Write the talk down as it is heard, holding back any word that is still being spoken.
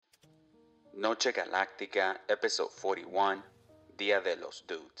Noche Galáctica, episode 41, Dia de los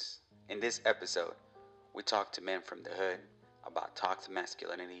Dudes. In this episode, we talk to men from the hood about toxic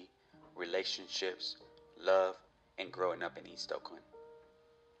masculinity, relationships, love, and growing up in East Oakland.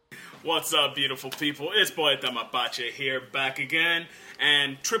 What's up, beautiful people? It's Poeta Mapache here, back again,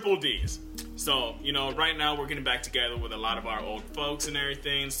 and Triple D's. So, right now we're getting back together with a lot of our old folks and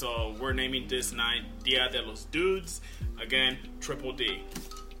everything, so we're naming this night Dia de los Dudes. Again, Triple D.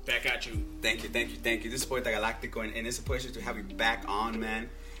 Back at you. Thank you. This is Poeta Galactico, and it's a pleasure to have you back on, man.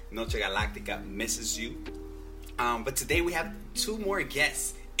 Noche Galactica misses you. But today we have two more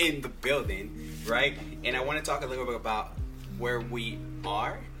guests in the building, right? And I want to talk a little bit about where we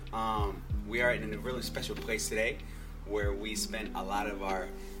are. We are in a really special place today where we spend a lot of our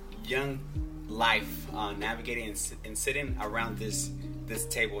young life navigating and sitting around this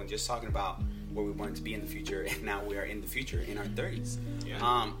table and just talking about where we want to be in the future, and now we are in the future in our 30s.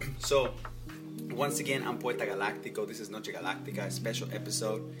 Yeah. So once again, I'm Poeta Galactico. This is Noche Galactica, a special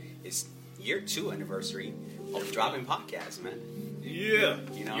episode. It's year 2 anniversary of dropping podcasts, man. Yeah.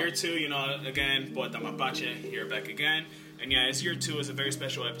 Year 2, again, Poeta Mapache here back again. And yeah, it's year 2 is a very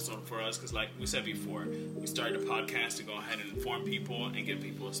special episode for us because, like we said before, we started a podcast to go ahead and inform people and give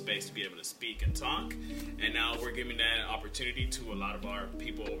people a space to be able to speak and talk. And now we're giving that opportunity to a lot of our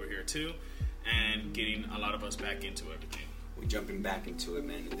people over here too, and getting a lot of us back into everything. We're jumping back into it,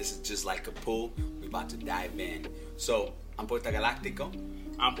 man. This is just like a pool. We're about to dive in. So, I'm Poeta Galactico.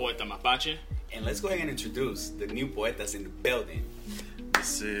 I'm Poeta Mapache. And let's go ahead and introduce the new poetas in the building.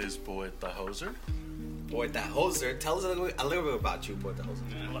 This is Poeta Hoser. Poeta Hoser, tell us a little bit about you, Poeta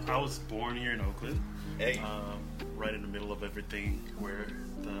Hoser. I was born here in Oakland. Hey. Right in the middle of everything, where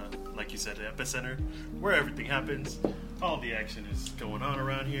like you said, the epicenter, where everything happens. All the action is going on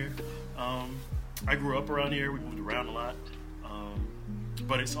around here. I grew up around here. We moved around a lot,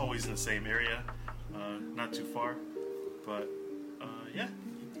 but it's always in the same area, not too far. But yeah.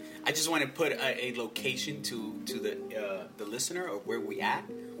 I just want to put a location to the listener of where we at.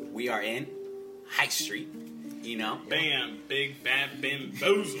 We are in High Street, Bam, big bad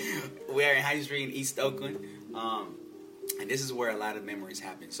bamboozle. We are in High Street in East Oakland, and this is where a lot of memories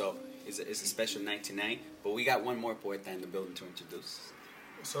happen. So it's a special night tonight. But we got one more poeta in the building to introduce.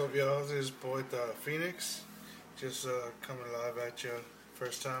 What's up, y'all? This is Poeta Phoenix. Just coming live at you.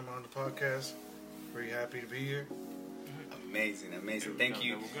 First time on the podcast. Very happy to be here. Amazing. Thank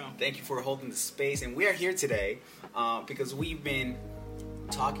you for holding the space. And we are here today because we've been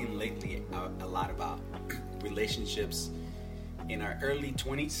talking lately a lot about relationships in our early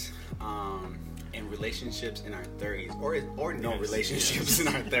 20s and relationships in our 30s or no relationships in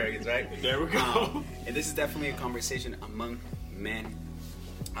our 30s, right? There we go. And this is definitely a conversation among men,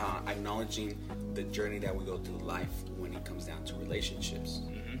 acknowledging the journey that we go through life when it comes down to relationships.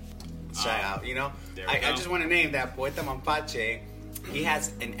 Shout out, I just want to name that Poeta Mapache. He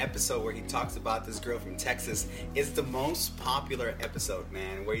has an episode where he talks about this girl from Texas. It's the most popular episode,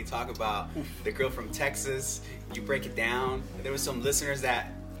 man, where you talk about the girl from Texas. You break it down. There were some listeners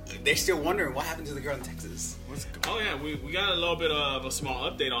that they're still wondering what happened to the girl in Texas. Oh yeah, we got a little bit of a small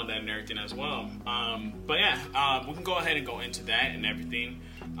update on that and everything as well. But yeah, we can go ahead and go into that and everything.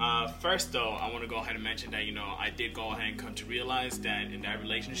 First though, I want to go ahead and mention that I did go ahead and come to realize that in that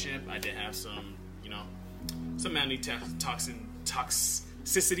relationship I did have some some manly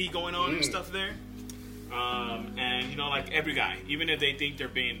toxicity going on and stuff there. And like every guy, even if they think they're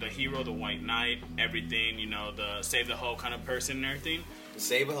being the hero, the white knight, everything, the save the hoe kind of person and everything.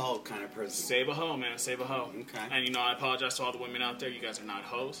 Save a hoe kind of person. Save a hoe, man. Save a hoe. Okay. And I apologize to all the women out there. You guys are not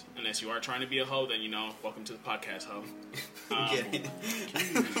hoes. Unless you are trying to be a hoe, then welcome to the podcast, hoe.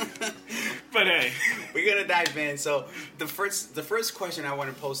 But hey, we're gonna dive in. So the first question I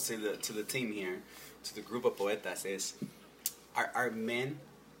want to pose to the team here, to the group of poetas, is: Are men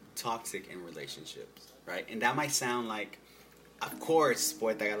toxic in relationships? Right? And that might sound like, of course,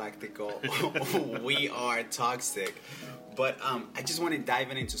 Poeta Galactico, we are toxic. But I just want to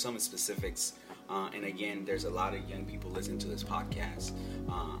dive into some specifics. And again, there's a lot of young people listening to this podcast.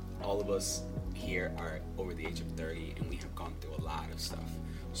 All of us here are over the age of 30, and we have gone through a lot of stuff.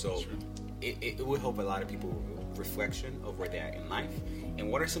 So it would help a lot of people reflection of where they're at in life.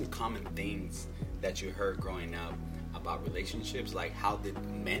 And what are some common things that you heard growing up about relationships? Like, how did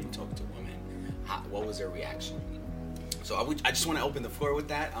men talk to women? What was their reaction? So I just want to open the floor with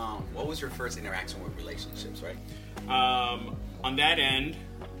that. What was your first interaction with relationships, right? On that end,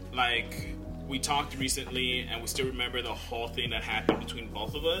 like, we talked recently and we still remember the whole thing that happened between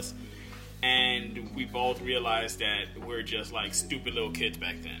both of us, and we both realized that we're just like stupid little kids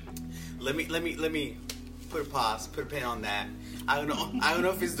back then. Let me put a pause, put a pin on that. I don't know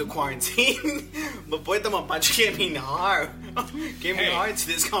if it's the quarantine, but Poeta Mapache gave me hard to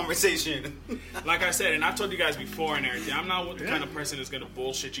this conversation. Like I said, and I've told you guys before and everything, I'm not the kind of person that's gonna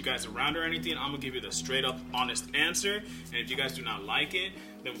bullshit you guys around or anything. I'm gonna give you the straight up, honest answer, and if you guys do not like it,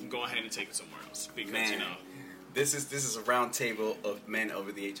 then we can go ahead and take it somewhere else. Because this is a round table of men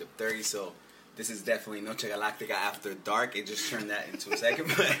over the age of 30, so. This is definitely Noche Galactica after dark. It just turned that into a second.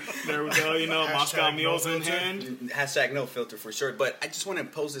 But there we go. Moscow meals in hand. Hashtag no filter for sure. But I just want to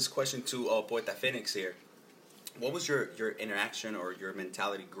pose this question to Poeta Phoenix here. What was your interaction or your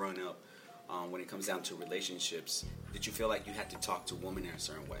mentality growing up when it comes down to relationships? Did you feel like you had to talk to women in a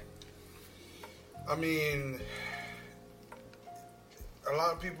certain way? I mean, a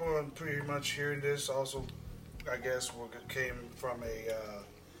lot of people are pretty much hearing this also, I guess, came from a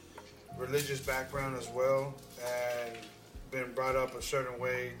religious background as well, and been brought up a certain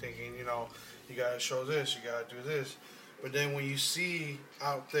way, thinking, you gotta show this, you gotta do this. But then when you see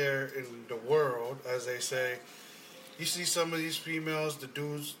out there in the world, as they say, you see some of these females, the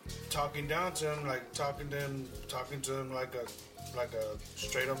dudes talking down to them, like talking to them like a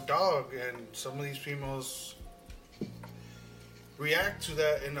straight up dog, and some of these females react to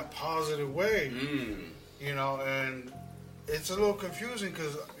that in a positive way, and it's a little confusing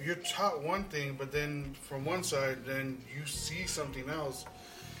because you're taught one thing, but then from one side, then you see something else,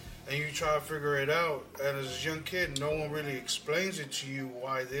 and you try to figure it out. And as a young kid, no one really explains it to you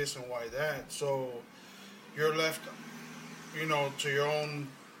why this and why that. So you're left, to your own,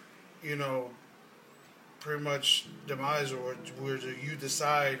 pretty much demise, or where you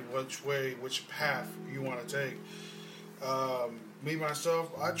decide which path you want to take. Me,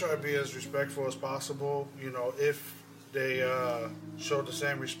 myself, I try to be as respectful as possible, if they show the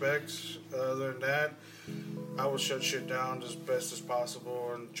same respect. Other than that, I would shut shit down as best as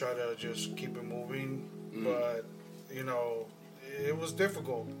possible and try to just keep it moving. But it was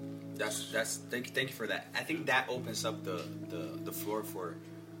difficult. Thank you for that. I think that opens up the floor for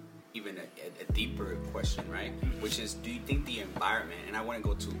even a deeper question, right? Which is, do you think the environment, and I want to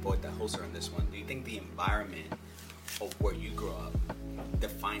go to Poeta Hoser on this one, do you think the environment of where you grow up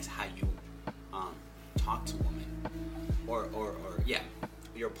defines how you talk to women? Or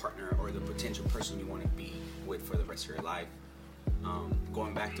your partner or the potential person you want to be with for the rest of your life.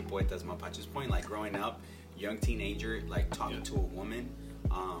 Going back to Poeta Mapache's point, like growing up, young teenager, like talking to a woman,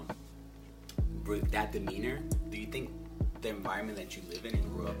 with that demeanor, do you think the environment that you live in and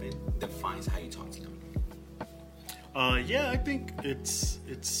grew up in defines how you talk to them? I think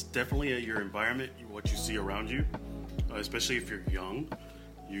it's definitely your environment, what you see around you, especially if you're young.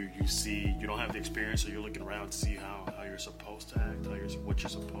 You see, you don't have the experience, so you're looking around to see how you're supposed to act, what you're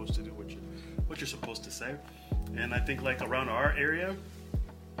supposed to do, what you're supposed to say. And I think like around our area,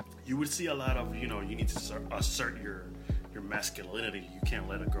 you would see a lot of, you need to assert your masculinity. You can't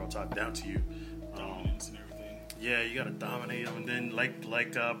let a girl talk down to you. Dominance and everything. Yeah, you gotta dominate them. And then like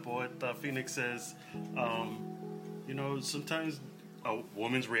Poeta Phoenix says, sometimes a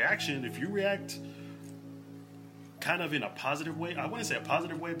woman's reaction, if you react kind of in a positive way, I wouldn't say a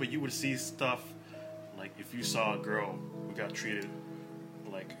positive way, but you would see stuff like if you saw a girl who got treated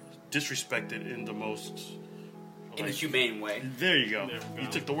like disrespected in the most in a humane way. There you go. You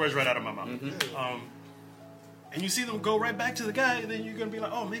took the words right out of my mouth. Mm-hmm. And you see them go right back to the guy, and then you're gonna be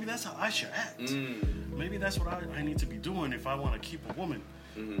like, oh, maybe that's how I should act. Maybe that's what I need to be doing if I want to keep a woman.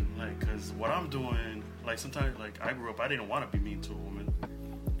 Like, because what I'm doing, like sometimes, like I grew up, I didn't want to be mean to a woman,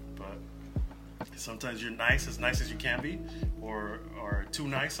 but sometimes you're nice as you can be, or too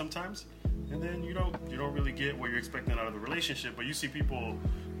nice sometimes, and then you don't really get what you're expecting out of the relationship. But you see people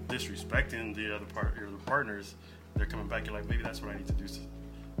disrespecting the other partners. They're coming back. You're like, maybe that's what I need to do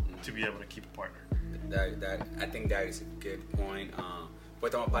to be able to keep a partner. That I think that is a good point.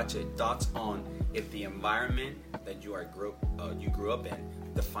 Poeta Mapache, thoughts on if the environment that you grew up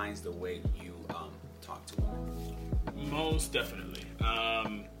in defines the way you talk to women? Most definitely.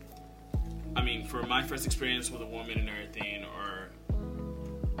 I mean, for my first experience with a woman and everything, or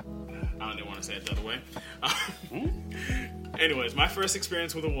I don't even want to say it the other way. Anyways, my first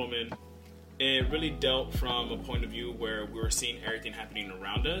experience with a woman, it really dealt from a point of view where we were seeing everything happening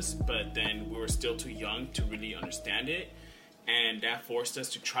around us, but then we were still too young to really understand it. And that forced us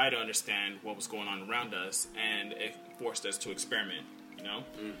to try to understand what was going on around us, and it forced us to experiment,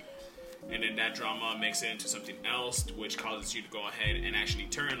 And then that drama makes it into something else, which causes you to go ahead and actually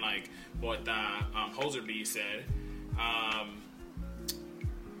turn, like what Hoserby said.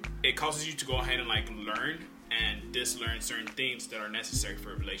 It causes you to go ahead and like learn and dislearn certain things that are necessary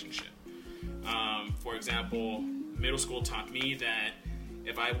for a relationship. For example, middle school taught me that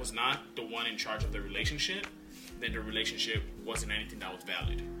if I was not the one in charge of the relationship, then the relationship wasn't anything that was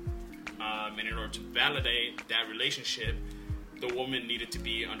valid. And in order to validate that relationship, the woman needed to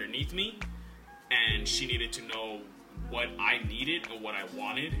be underneath me, and she needed to know what I needed and what I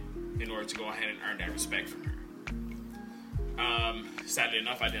wanted in order to go ahead and earn that respect from her. Sadly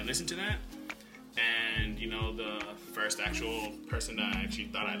enough, I didn't listen to that. And, you know, the first actual person that I actually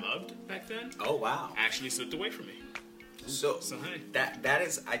thought I loved back then. Oh, wow. Actually slipped away from me. So hey. that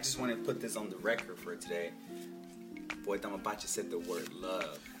is, I just want to put this on the record for today. Poeta Mapache said the word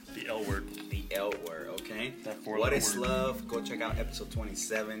love. The L word. The L word, okay? That What is word. love? Go check out episode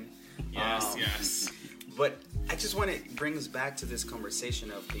 27. Yes. But I just want to bring us back to this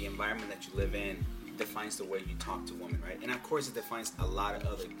conversation of the environment that you live in defines the way you talk to women, right? And of course it defines a lot of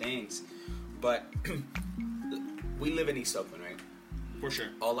other things. But we live in East Oakland, right? For sure.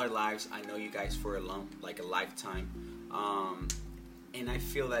 All our lives, I know you guys for a lifetime. And I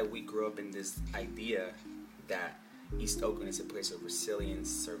feel that we grew up in this idea that East Oakland is a place of resilience,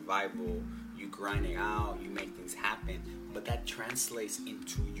 survival. You grind it out, you make things happen, but that translates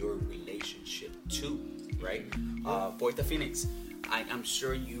into your relationship too, right? Poeta Phoenix, I'm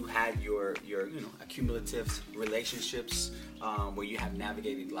sure you had your accumulative relationships where you have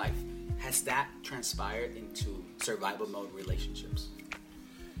navigated life. Has that transpired into survival mode relationships?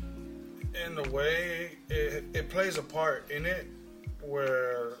 In a way, it plays a part in it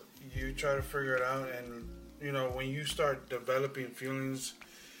where you try to figure it out, and you know, when you start developing feelings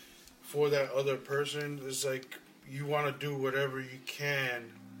for that other person, it's like you want to do whatever you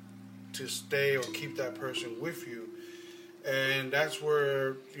can to stay or keep that person with you. And that's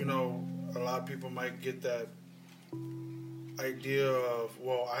where, you know, a lot of people might get that idea of,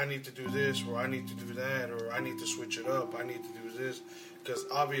 well, I need to do this, or I need to do that, or I need to switch it up, I need to do this, because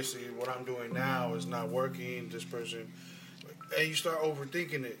obviously what I'm doing now is not working, this person. And you start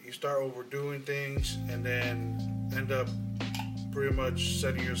overthinking it. You start overdoing things, and then end up pretty much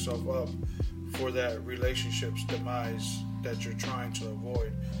setting yourself up for that relationship's demise that you're trying to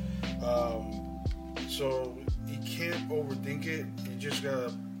avoid. So you can't overthink it. You just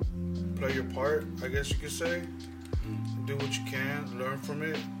gotta play your part, I guess you could say. Do what you can, learn from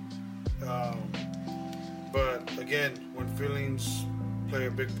it. But again, when feelings play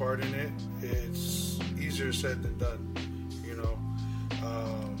a big part in it, it's easier said than done. You know,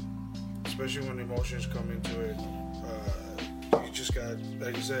 especially when emotions come into it. You just got,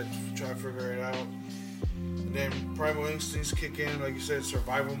 like you said, try to figure it out. And then primal instincts kick in, like you said,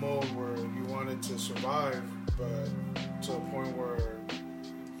 survival mode, where you wanted to survive, but to a point where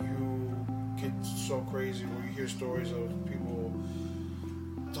you get so crazy, where you hear stories of people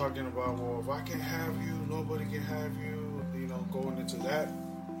talking about, well, if I can't have you, nobody can have you, you know, going into that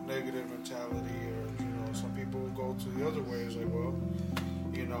negative mentality. Or, you know, some people go to the other way. It's like, well,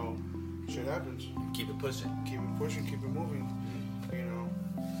 you know, shit happens. Keep it pushing. Keep it pushing, keep it moving, you know.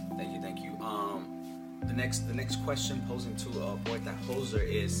 Thank you. The next question posing to Poeta Hoser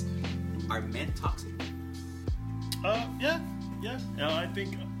is, are men toxic? Yeah. I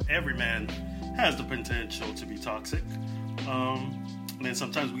think every man has the potential to be toxic. And then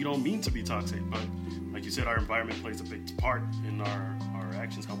sometimes we don't mean to be toxic, but like you said, our environment plays a big part in our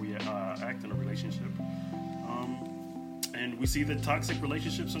actions, how we act in a relationship. And we see that toxic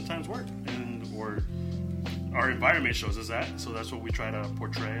relationships sometimes work, or our environment shows us that, so that's what we try to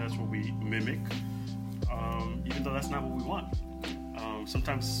portray, that's what we mimic, even though that's not what we want.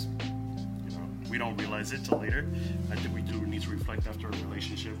 Sometimes, you know, we don't realize it till later. I think we do need to reflect after a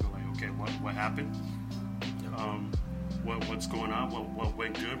relationship, go like, okay, what happened? What's going on? What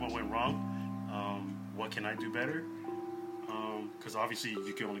went good? What went wrong? What can I do better? Because obviously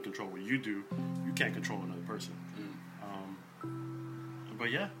you can only control what you do. You can't control another person. But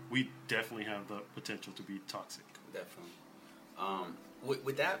yeah, we definitely have the potential to be toxic. Definitely.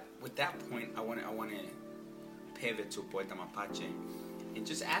 With that point, I want to pivot to Poeta Mapache and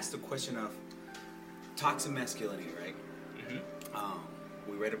just ask the question of toxic masculinity, right?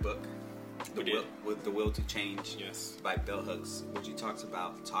 Mm-hmm. We read a book, The Will to Change, yes, by Bell Hooks, which he talks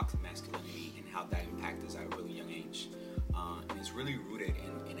about toxic masculinity and how that impacts us at a really young age. And it's really rooted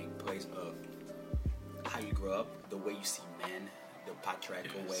in a place of how you grow up, the way you see men, the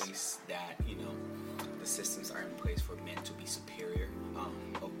patriarchal ways that, you know, the systems are in place for men to be superior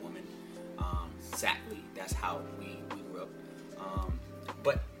of women. Sadly, that's how we grew up.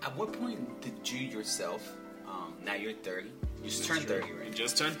 But at what point did you yourself, now you're 30, you just turned 30, right? You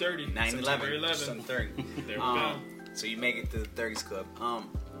just turned 30. 9/11, just turned 30. There we go. So you make it to the 30s club.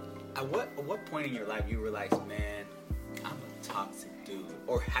 At what point in your life you realize, man, I'm a toxic dude?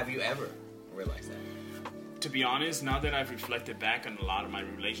 Or have you ever realized that? to be honest, now that I've reflected back on a lot of my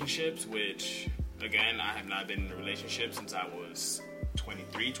relationships, which, again, I have not been in a relationship since I was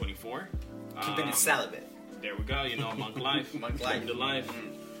 23, 24. Keeping it celibate. There we go, monk life. Monk life. The life.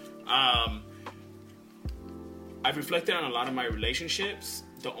 I've reflected on a lot of my relationships.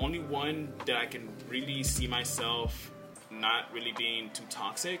 The only one that I can really see myself not really being too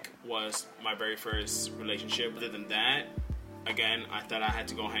toxic was my very first relationship. Other than that, again, I thought I had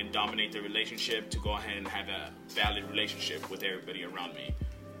to go ahead and dominate the relationship to go ahead and have a valid relationship with everybody around me.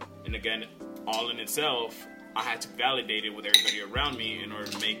 And again, all in itself, I had to validate it with everybody around me in order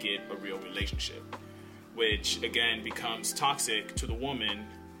to make it a real relationship, which again becomes toxic to the woman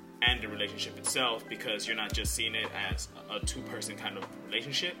and the relationship itself, because you're not just seeing it as a two-person kind of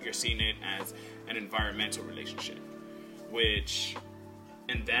relationship, you're seeing it as an environmental relationship, which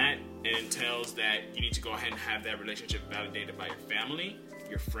in that it entails that you need to go ahead and have that relationship validated by your family,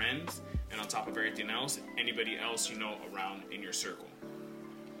 your friends, and on top of everything else, anybody else you know around in your circle,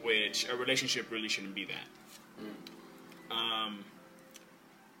 which a relationship really shouldn't be that.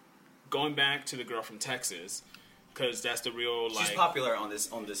 Going back to the girl from Texas, because that's the real, like... She's popular on this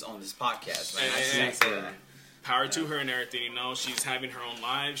podcast, right? I see that. Power to her and everything, She's having her own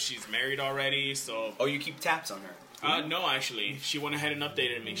life. She's married already, so... Oh, you keep tabs on her? No, actually. She went ahead and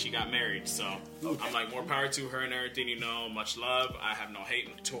updated me. She got married, so... Okay. I'm like, more power to her and everything, Much love. I have no hate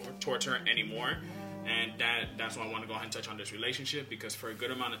towards her anymore. And that's why I want to go ahead and touch on this relationship, because for a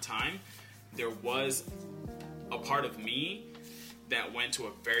good amount of time, there was a part of me that went to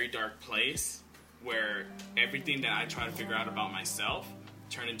a very dark place where everything that I try to figure out about myself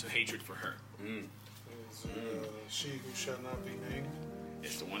turned into hatred for her. She who shall not be named.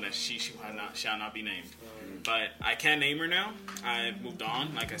 It's the one that she shall not be named. But I can name her now. I've moved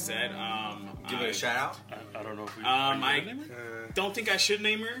on, like I said. Give her a shout out. I don't know if we. I don't think I should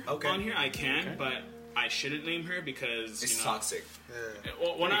name her on here. I can, okay. But I shouldn't name her because it's toxic. Yeah.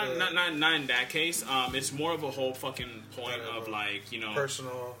 Well, not in that case. It's more of a whole fucking point of like,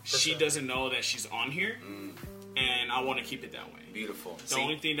 personal. She doesn't know that she's on here, and I want to keep it that way. Beautiful. The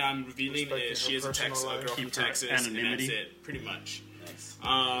only thing that I'm revealing is she is a girl from Texas, and that's it, pretty much. Nice.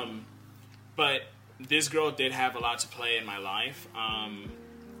 But this girl did have a lot to play in my life.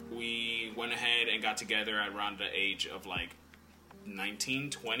 We went ahead and got together at around the age of like 19,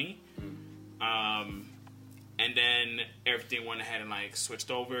 20. And then everything went ahead and like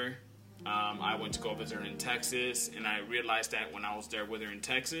switched over. I went to go visit her in Texas, and I realized that when I was there with her in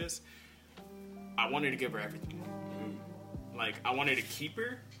Texas, I wanted to give her everything. Like, I wanted to keep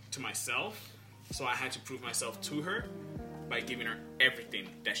her to myself, so I had to prove myself to her by giving her everything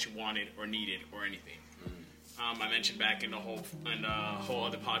that she wanted or needed or anything. I mentioned back in the whole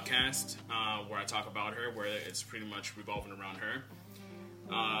other podcast where I talk about her, where it's pretty much revolving around her,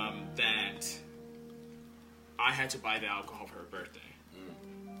 that I had to buy the alcohol for her birthday.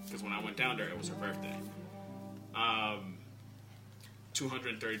 Because when I went down there, it was her birthday.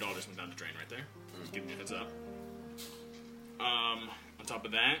 $230 went down the drain right there. Just giving you a heads up. On top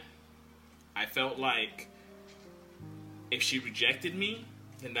of that, I felt like if she rejected me,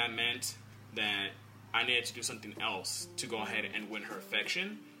 then that meant that I needed to do something else to go ahead and win her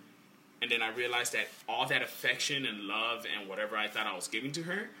affection. And then I realized that all that affection and love and whatever I thought I was giving to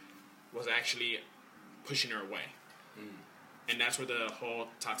her was actually pushing her away. And that's where the whole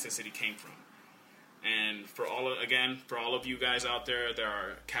toxicity came from. And for all of you guys out there, there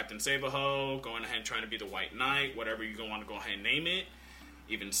are Captain Save-A-Ho, going ahead and trying to be the White Knight, whatever you're going to want to go ahead and name it,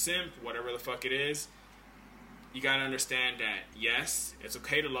 even simp, whatever the fuck it is. You got to understand that, yes, it's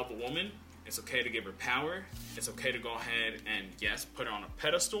okay to love a woman. It's okay to give her power. It's okay to go ahead and, yes, put her on a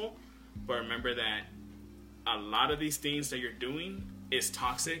pedestal. But remember that a lot of these things that you're doing is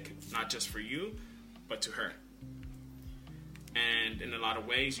toxic, not just for you, but to her. And in a lot of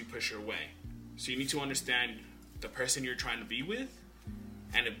ways, you push her away. So you need to understand the person you're trying to be with,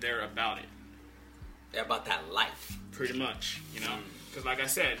 and if they're about it. They're about that life. Pretty much, Because like I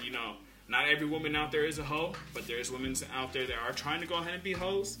said, not every woman out there is a hoe, but there's women out there that are trying to go ahead and be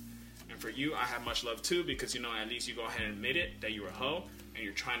hoes. And for you, I have much love too, because, at least you go ahead and admit it, that you're a hoe, and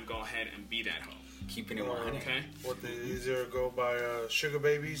you're trying to go ahead and be that hoe. Keeping it 100. Okay. What, they easier go by sugar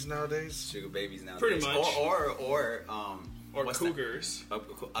babies nowadays? Sugar babies nowadays. Pretty much. Or cougars.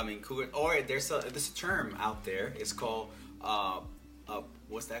 Cougar. Or there's a term out there. It's called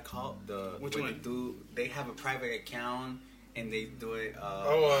what's that called? Which one? They have a private account and they do it.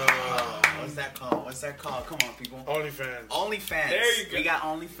 What's that called? Come on, people. OnlyFans. There you go. We got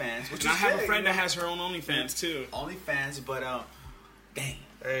OnlyFans. Which I have a friend that has her own OnlyFans too. OnlyFans, but dang.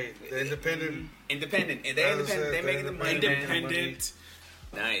 Hey, they're independent. Independent. They're independent. They're making the money. Independent.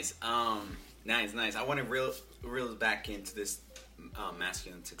 Nice. Nice. I want to reel back into this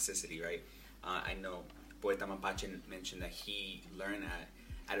masculine toxicity, right? I know Poeta Mapache mentioned that he learned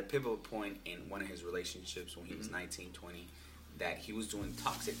at a pivotal point in one of his relationships when he was 19, 20, that he was doing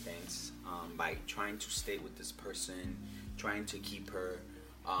toxic things by trying to stay with this person, trying to keep her.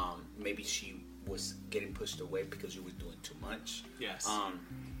 Maybe she was getting pushed away because you were doing too much. Yes.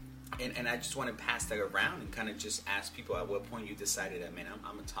 And I just want to pass that around and kind of just ask people at what point you decided that, man,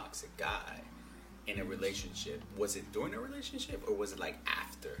 I'm a toxic guy in a relationship. Was it during a relationship or was it like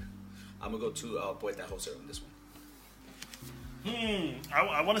after? I'm going to go to Poeta Jose on this one.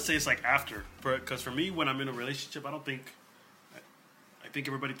 I want to say it's like after. Because for me, when I'm in a relationship, I think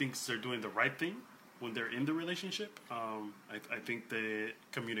everybody thinks they're doing the right thing when they're in the relationship. I think the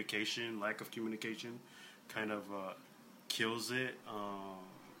lack of communication kind of kills it.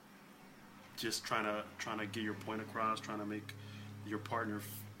 Just trying to get your point across, trying to make your partner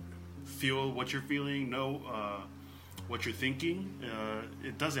feel what you're feeling, know what you're thinking.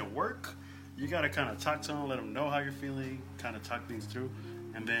 It doesn't work. You got to kind of talk to them, let them know how you're feeling, kind of talk things through.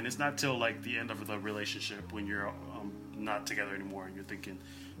 And then it's not till like the end of the relationship when you're not together anymore and you're thinking,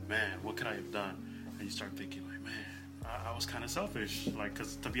 man, what could I have done? And you start thinking like, man, I was kind of selfish. Like,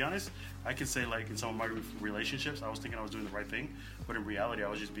 because to be honest, I can say like in some of my relationships, I was thinking I was doing the right thing, but in reality, I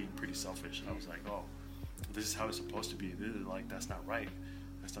was just being pretty selfish. And I was like, oh, this is how it's supposed to be. This is like, that's not right.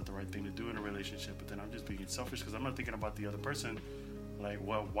 That's not the right thing to do in a relationship. But then I'm just being selfish because I'm not thinking about the other person. Like,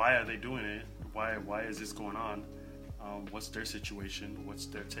 well, why are they doing it? Why is this going on? What's their situation? What's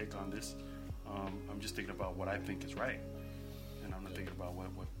their take on this? I'm just thinking about what I think is right. And I'm not thinking about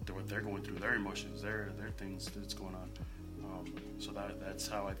what they're going through, their emotions, their things that's going on. So that's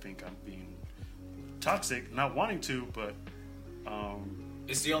how I think I'm being toxic, not wanting to, but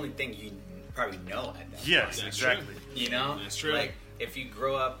it's the only thing you probably know at that yes, point. exactly. You know, that's true. Like if you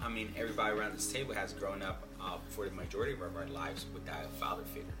grow up, I mean, everybody around this table has grown up for the majority of our lives without a father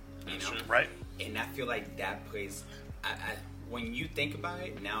figure. You know, right? And I feel like that plays. When you think about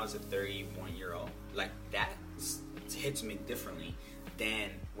it now, as a 31-year-old, like that hits me differently than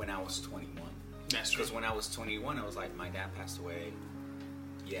when I was 21. That's true. Because when I was 21, I was like, my dad passed away.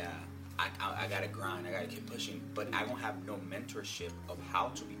 Yeah, I gotta grind. I gotta keep pushing. But I don't have no mentorship of how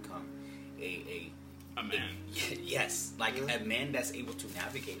to become a man. Yes, like a man that's able to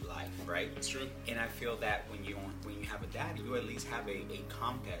navigate life, right? That's true. And I feel that when you have a dad, you at least have a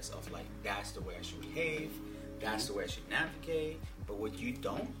compass of like, that's the way I should behave. That's the way I should navigate. But what you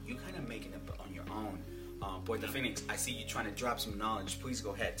don't, you kind of making it on your own. Poeta Phoenix, I see you trying to drop some knowledge. Please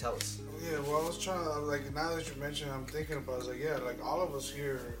go ahead, tell us. Yeah, well, I was trying to, like, now that you mentioned, I'm thinking about, I was like, yeah, like, all of us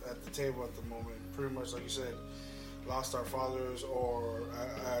here at the table at the moment, pretty much, like you said, lost our fathers or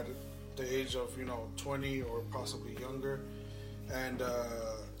at the age of, 20 or possibly younger. And,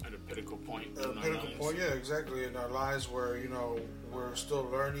 at a pinnacle point. Yeah, exactly. In our lives where, we're still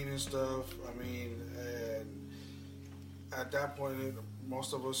learning and stuff. I mean, and at that point,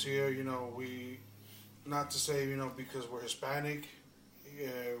 most of us here, we, not to say, because we're Hispanic,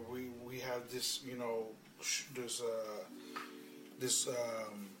 we have this, this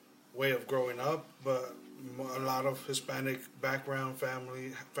way of growing up, but a lot of Hispanic background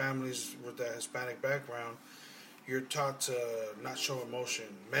families with that Hispanic background, you're taught to not show emotion.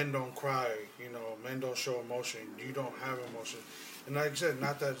 Men don't cry, men don't show emotion. You don't have emotion. And like I said,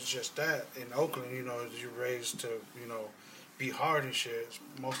 not that it's just that. In Oakland, you're raised to, be hard and shit.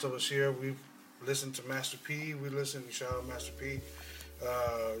 Most of us here, we've listened to Master P. Shout out Master P.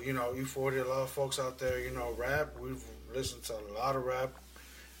 E40, a lot of folks out there, rap. We've listened to a lot of rap.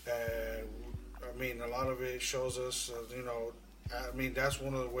 And, I mean, a lot of it shows us, that's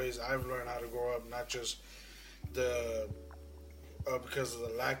one of the ways I've learned how to grow up, not just because of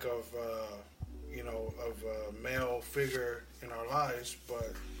the lack of, of a male figure in our lives,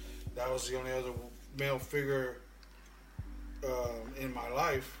 but that was the only other male figure in my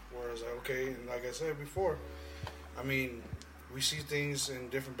life, whereas okay, and like I said before, I mean, we see things in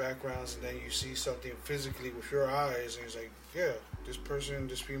different backgrounds, and then you see something physically with your eyes, and it's like, yeah, this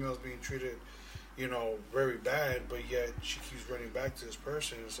female is being treated, very bad, but yet she keeps running back to this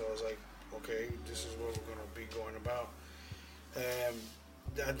person. So I was like, okay, this is what we're gonna be going about, and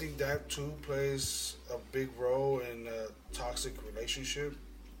I think that too plays a big role in a toxic relationship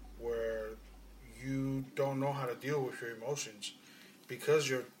where you don't know how to deal with your emotions because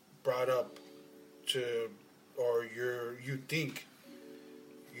you're brought up to, or you think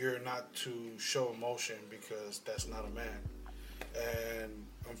you're not to show emotion because that's not a man. And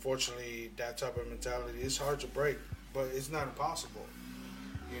unfortunately, that type of mentality is hard to break, but it's not impossible.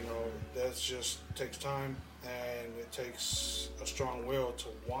 That just takes time, and it takes a strong will to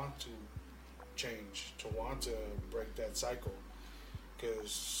want to change, to want to break that cycle,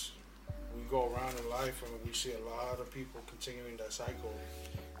 because we go around in life and we see a lot of people continuing that cycle,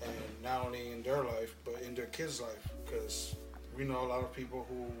 and not only in their life but in their kids' life, because we know a lot of people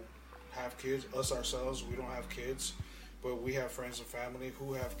who have kids. Us ourselves, we don't have kids, but we have friends and family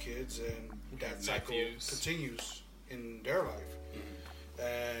who have kids, and that cycle continues in their life.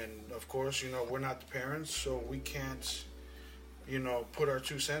 And of course, we're not the parents, so we can't, put our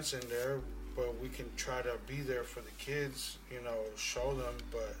 2 cents in there, but we can try to be there for the kids, show them.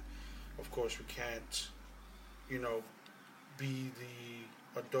 But of course, we can't, be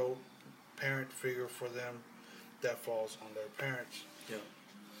the adult parent figure for them. That falls on their parents. Yeah.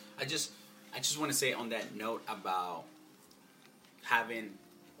 I just want to say on that note about having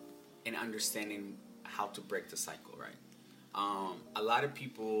and understanding how to break the cycle, right? A lot of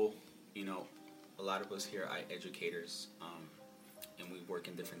people, a lot of us here are educators, and we work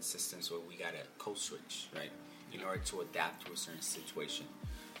in different systems where we gotta code switch, right, in order to adapt to a certain situation.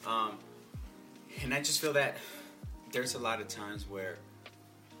 And I just feel that there's a lot of times where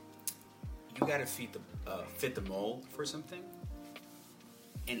you gotta fit the mold for something.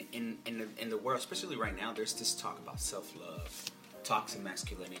 And in the world, especially right now, there's this talk about self-love, toxic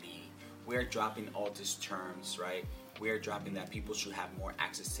masculinity. We're dropping all these terms, right? We're dropping that people should have more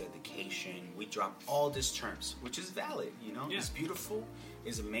access to education. We drop all these terms, which is valid, Yeah. It's beautiful,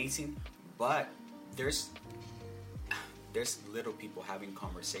 it's amazing, but there's little people having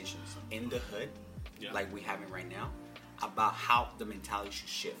conversations in the hood, like we having right now, about how the mentality should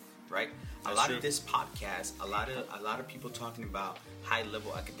shift. Right, a lot of this podcast, a lot of people talking about high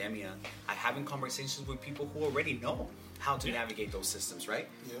level academia, are having conversations with people who already know how to navigate those systems, right?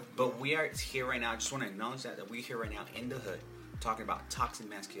 Yeah. But we are here right now. I just want to acknowledge that we're here right now in the hood, talking about toxic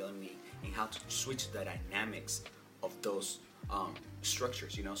masculinity and how to switch the dynamics of those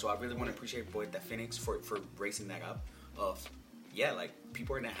structures. So I really want to appreciate Poeta Phoenix for raising that up. Like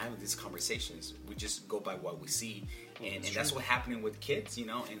people are not having these conversations. We just go by what we see, and that's what's happening with kids, in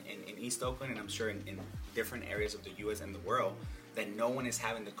East Oakland, and I'm sure in different areas of the U.S. and the world, that no one is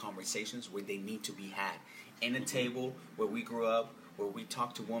having the conversations where they need to be had. In a table where we grew up, where we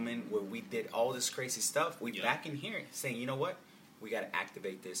talked to women, where we did all this crazy stuff, we back in here saying, you know what, we got to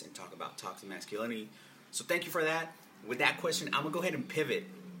activate this and talk about toxic masculinity. So thank you for that. With that question, I'm gonna go ahead and pivot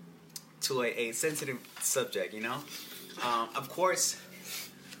to a sensitive subject, Of course,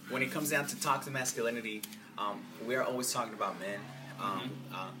 when it comes down to toxic masculinity, we are always talking about men.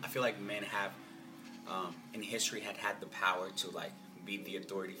 I feel like men have, in history, had the power to be the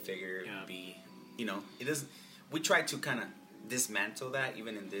authority figure. Be, it doesn't. We try to kind of dismantle that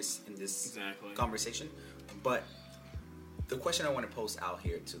even in this conversation. But the question I want to pose out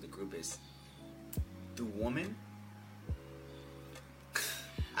here to the group is: do women?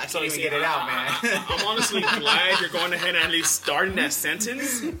 I can't even get it out, man. I'm honestly glad you're going ahead and at least starting that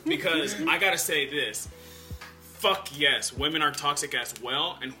sentence, because I gotta say this. Fuck yes, women are toxic as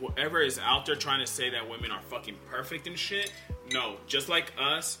well, and whoever is out there trying to say that women are fucking perfect and shit, no. Just like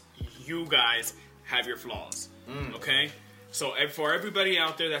us, you guys have your flaws, okay? So for everybody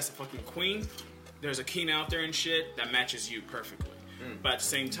out there that's a fucking queen, there's a king out there and shit that matches you perfectly. But at the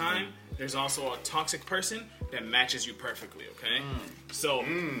same time, there's also a toxic person that matches you perfectly, okay? So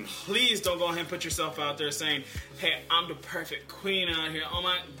please don't go ahead and put yourself out there saying, hey, I'm the perfect queen out here. Oh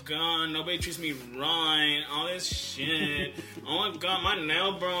my God, nobody treats me right. All this shit. Oh my God, my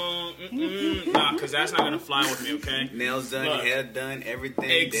nail broke. Nah, because that's not going to fly with me, okay? Nails done, hair done, everything.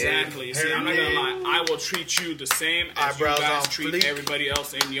 Exactly. See, I'm not going to lie. I will treat you the same as you guys treat everybody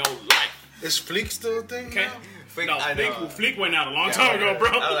else in your life. Is Fleek still a thing? Okay. Now? Fleek went out a long time ago, bro.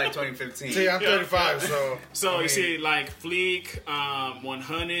 I was like 2015. See, I'm 35, so... So, you see, Fleek,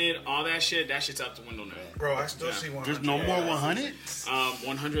 100, all that shit's out the window now. Bro, I still see 100. There's no more 100?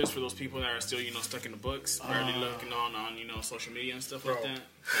 100 is for those people that are still, stuck in the books, barely looking on social media and stuff like that.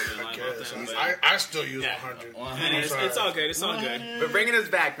 I still use 100. It's all good. It's all good. But bringing us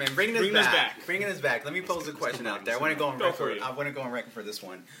back, man. Bringing us back. Let me pose a question out there. I want to go on record. I want to go on record for this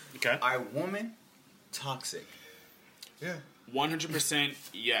one. Okay. Are women toxic? Yeah. 100%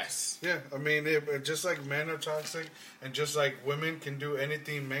 yes. Yeah, I mean, just like men are toxic, and just like women can do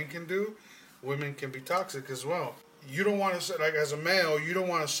anything men can do, women can be toxic as well. You don't want to say, as a male, you don't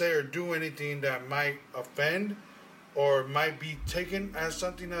want to say or do anything that might offend or might be taken as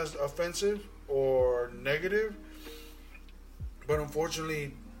something as offensive or negative. But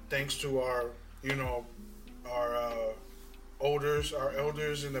unfortunately, thanks to our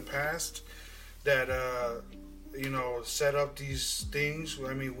elders in the past that set up these things.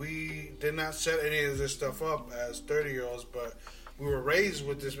 I mean, we did not set any of this stuff up as 30-year-olds, but we were raised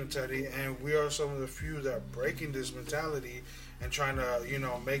with this mentality, and we are some of the few that are breaking this mentality and trying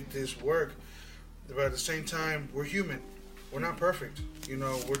to, make this work. But at the same time, we're human. We're not perfect.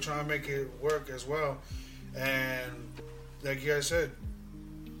 We're trying to make it work as well. And like you guys said,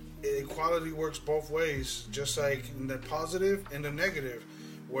 equality works both ways, just like in the positive and the negative,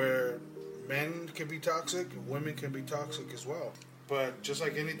 where men can be toxic, women can be toxic as well. But just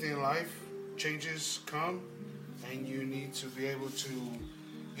like anything in life, changes come, and you need to be able to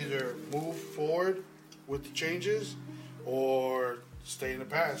either move forward with the changes or stay in the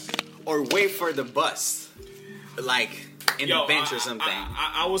past. Or wait for the bus, like in the bench or something.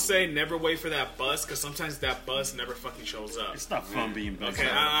 I will say never wait for that bus, because sometimes that bus never fucking shows up. It's not fun being bused. Okay,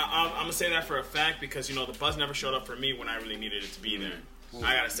 I'm going to say that for a fact, because, the bus never showed up for me when I really needed it to be there.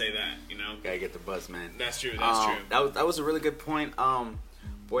 I gotta say that, Gotta get the buzz, man. That's true. That's true. That was a really good point.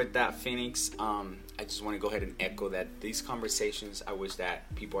 With that, Phoenix, I just want to go ahead and echo that these conversations, I wish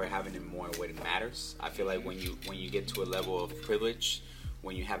that people are having it more when it matters. I feel like when you get to a level of privilege,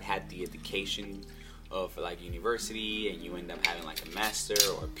 when you have had the education of like university, and you end up having like a master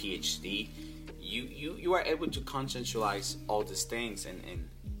or a PhD, you are able to consensualize all these things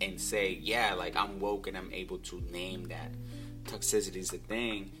and say, yeah, like I'm woke and I'm able to name that toxicity is a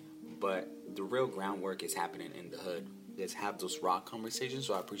thing, but the real groundwork is happening in the hood. Let's have those raw conversations.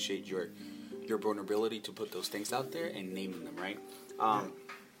 So I appreciate your vulnerability to put those things out there and naming them, right? I'm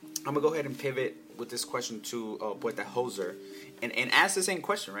gonna go ahead and pivot with this question to Poeta Hoser, and ask the same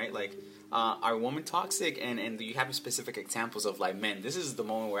question, right? Like, are women toxic? And do you have specific examples of like, man, this is the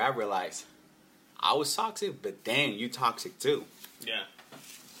moment where I realized I was toxic, but dang, you toxic too. Yeah.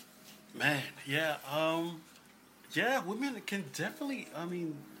 Man, yeah. Yeah, women can definitely. I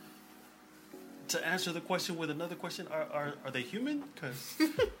mean, to answer the question with another question, are they human?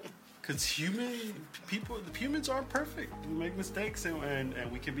 Because humans aren't perfect. We make mistakes,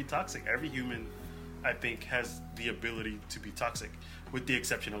 and we can be toxic. Every human, I think, has the ability to be toxic, with the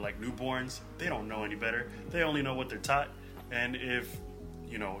exception of like newborns. They don't know any better. They only know what they're taught. And if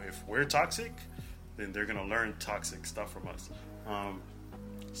we're toxic, then they're gonna learn toxic stuff from us.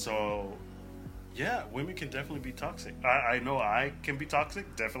 So. Yeah, women can definitely be toxic. I know I can be toxic,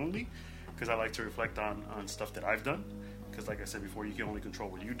 definitely, because I like to reflect on stuff that I've done. Because like I said before, you can only control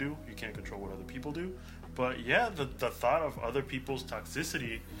what you do. You can't control what other people do. But yeah, the thought of other people's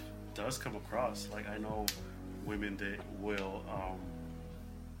toxicity does come across. Like, I know women that will...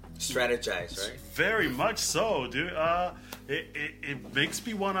 strategize, right? Very much so, dude. It makes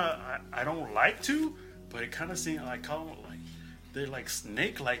me want to... I don't like to, but it kind of seems like... They're like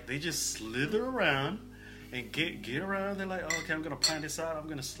snake-like. They just slither around and get around. They're like, oh, okay, I'm going to plan this out. I'm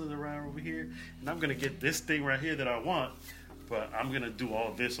going to slither around over here. And I'm going to get this thing right here that I want. But I'm going to do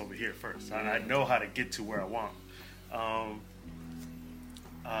all this over here first. I know how to get to where I want.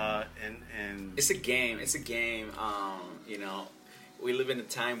 And It's a game. We live in a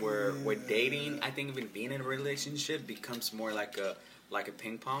time where dating, I think even being in a relationship becomes more like a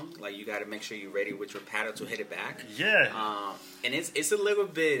ping pong. Like, you got to make sure you're ready with your paddle to hit it back. Yeah. And it's a little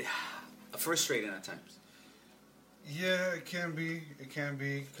bit frustrating at times. Yeah, it can be. It can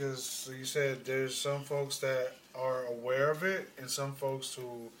be, because you said there's some folks that are aware of it, and some folks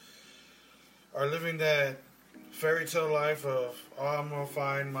who are living that fairy tale life of, oh, I'm gonna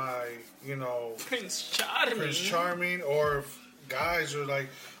find my, Prince Charming, or guys are like,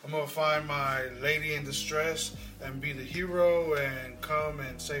 I'm gonna find my lady in distress and be the hero and come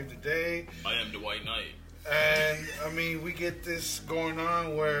and save the day. I am the White Knight. And I mean, we get this going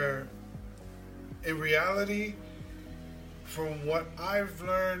on where, in reality, from what I've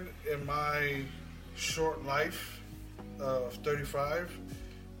learned in my short life of 35,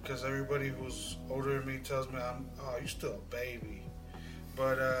 because everybody who's older than me tells me, you're still a baby.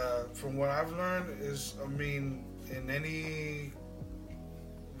 But from what I've learned is, I mean, in any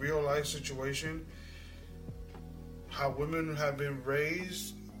real life situation, how women have been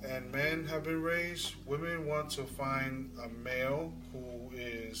raised and men have been raised, women want to find a male who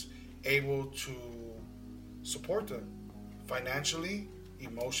is able to support them financially,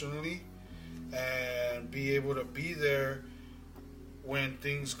 emotionally, and be able to be there when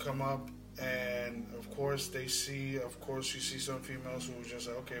things come up. And of course you see some females who are just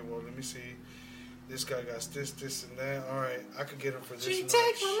like, okay, well, let me see, this guy got this and that, all right, I could get him for this. She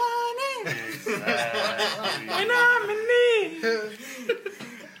takes my money when I'm in need.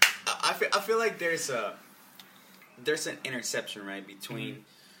 I feel like there's an interception, right, between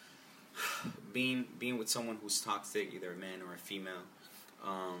being with someone who's toxic, either a man or a female,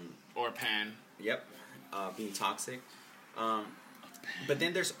 or pan. Yep, being toxic. But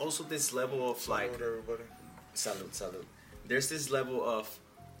then there's also this level of like, salud, everybody. Salud. there's this level of,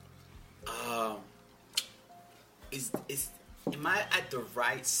 am I at the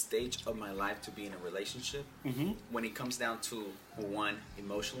right stage of my life to be in a relationship? Mm-hmm. When it comes down to, one,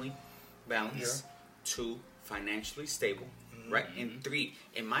 emotionally balanced, two, financially stable, right? And three,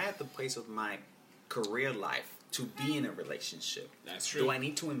 am I at the place of my career life to be in a relationship? That's true. Do I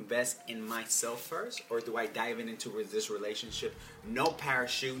need to invest in myself first, or do I dive into this relationship? No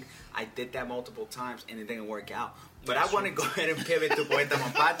parachute. I did that multiple times and it didn't work out. But I want to go ahead and pivot to Poeta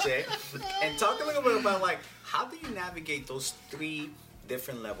Mapache and talk a little bit about, like, how do you navigate those three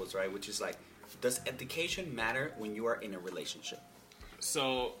different levels, right? Which is like, does education matter when you are in a relationship?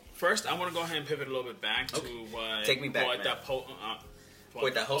 So first, I want to go ahead and pivot a little bit back to what Take me back,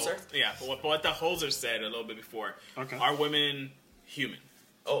 Poeta Holzer? Yeah, what Poeta Holzer said a little bit before. Okay. Are women human?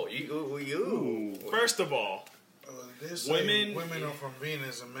 Oh, you. First of all, They say women are from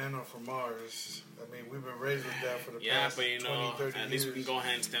Venus and men are from Mars. I mean, we've been raised with that for the past 20, 30 years. at least we can go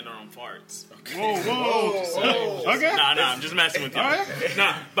ahead and stand our own farts. Whoa. Okay. Nah, I'm just messing with you. All right.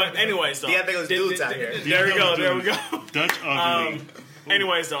 Nah, but anyways, though. Yeah, there was dudes out here. There we go. Dutch ugly.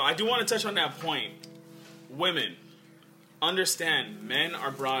 Anyways, though, I do want to touch on that point. Women, understand, men are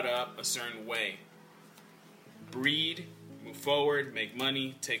brought up a certain way. Breed, move forward, make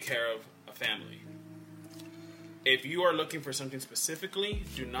money, take care of a family. If you are looking for something specifically,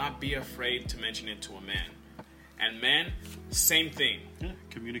 do not be afraid to mention it to a man. And men, same thing. Yeah,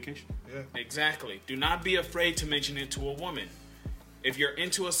 communication. Yeah. Exactly. Do not be afraid to mention it to a woman. If you're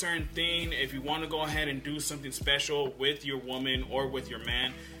into a certain thing, if you want to go ahead and do something special with your woman or with your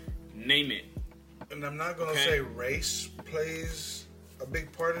man, name it. And I'm not going to say race plays a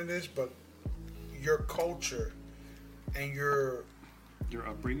big part in this, but your culture and your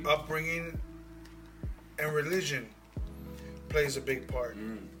upbringing and religion plays a big part.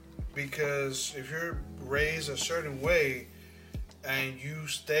 Because if you're raised a certain way and you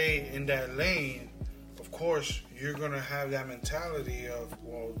stay in that lane, of course you're going to have that mentality of,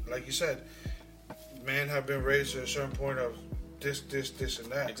 well, like you said, men have been raised at a certain point of this,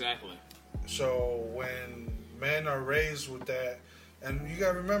 and that. Exactly. So when men are raised with that, and you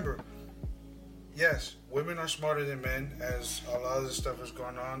gotta remember, yes, women are smarter than men, as a lot of this stuff is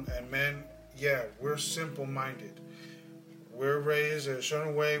going on, and men, yeah, we're simple-minded. We're raised a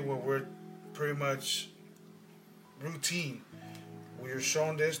certain way where we're pretty much routine. We're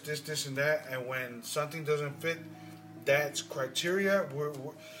shown this, and that, and when something doesn't fit that's criteria,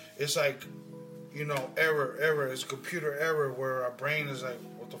 it's like, error. It's a computer error where our brain is like,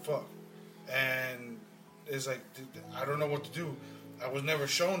 what the fuck? And it's like, I don't know what to do. I was never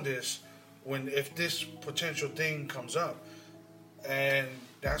shown this if this potential thing comes up. And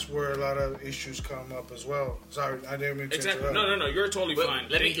that's where a lot of issues come up as well. Sorry, I didn't mean to interrupt. No, you're totally fine.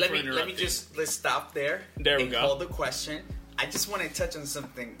 Let's stop there. There we go. Hold the question. I just want to touch on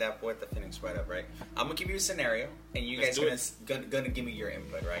something that Poeta Phoenix brought up, right? I'm going to give you a scenario, and you guys are going to give me your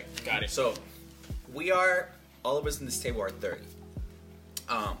input, right? Got it. So, all of us in this table are 30.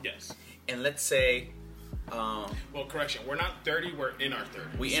 Yes. And let's say... well, correction. We're not 30, we're in our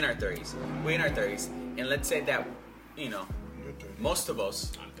 30s. We're in our 30s. And let's say that, most of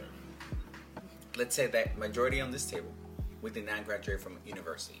us... I'm 30. Let's say that majority on this table, we did not graduate from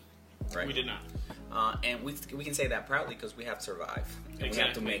university, right? We did not. And we can say that proudly because we have survived. And Exactly. we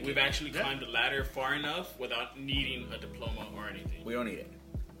have to make We've it. actually climbed the ladder far enough without needing a diploma or anything. We don't need it.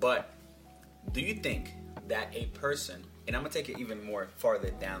 But do you think that a person, and I'm going to take it even more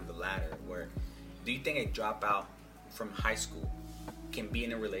farther down the ladder, do you think a dropout from high school can be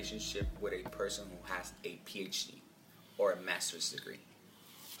in a relationship with a person who has a PhD or a master's degree?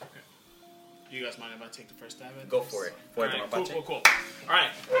 Okay. You guys mind if I take the first stab at Go this? for it. All right, cool.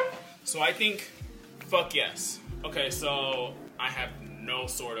 Alright, so I think, fuck yes. Okay, so I have no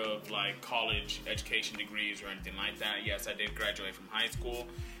sort of college education degrees or anything like that. Yes, I did graduate from high school,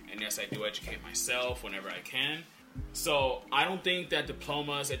 and yes, I do educate myself whenever I can. So I don't think that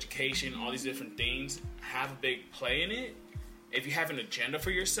diplomas, education, all these different things have a big play in it. If you have an agenda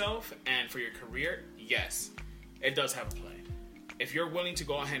for yourself and for your career, yes, it does have a play. If you're willing to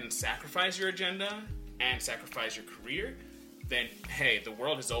go ahead and sacrifice your agenda and sacrifice your career, then hey, the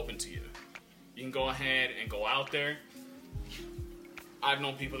world is open to you. You can go ahead and go out there. I've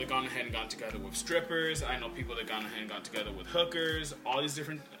known people that gone ahead and gone together with strippers. I know people that gone ahead and gone together with hookers. All these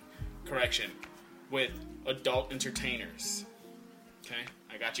different, with adult entertainers. Okay,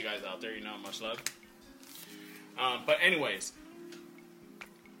 I got you guys out there. Much love. But anyways,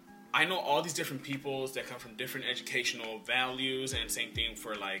 I know all these different peoples that come from different educational values, and same thing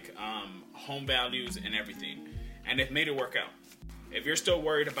for home values and everything, and they've made it work out. If you're still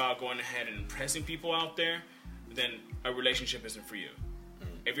worried about going ahead and impressing people out there, then a relationship isn't for you.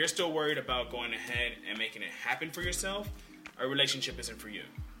 If you're still worried about going ahead and making it happen for yourself, a relationship isn't for you.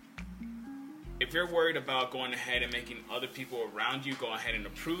 If you're worried about going ahead and making other people around you go ahead and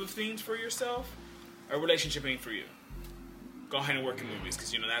approve of things for yourself, a relationship ain't for you. Go ahead and work in movies,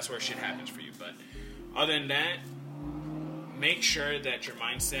 because, that's where shit happens for you. But other than that, make sure that your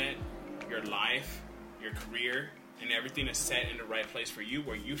mindset, your life, your career, and everything is set in the right place for you,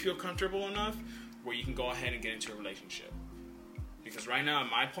 where you feel comfortable enough, where you can go ahead and get into a relationship. Because right now,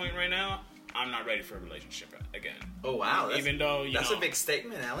 at my point right now, I'm not ready for a relationship again. Oh, wow. Even though, that's a big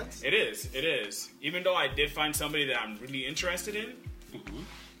statement, Alex. It is. Even though I did find somebody that I'm really interested in,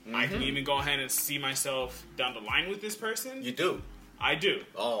 I can even go ahead and see myself down the line with this person. You do? I do.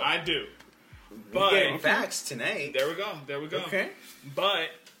 Oh. I do. But getting facts tonight. There we go. Okay. But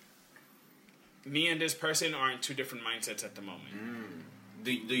me and this person are in two different mindsets at the moment.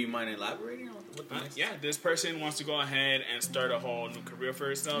 Do you mind elaborating on what the Yeah, this person wants to go ahead and start a whole new career for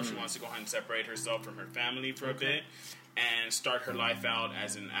herself. She wants to go ahead and separate herself from her family for a bit and start her life out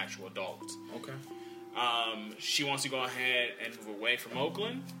as an actual adult. Okay. She wants to go ahead and move away from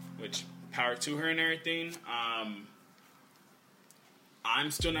Oakland, which power to her and everything. I'm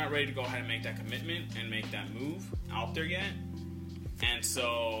still not ready to go ahead and make that commitment and make that move out there yet. And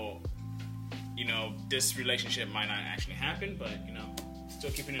so, this relationship might not actually happen, but,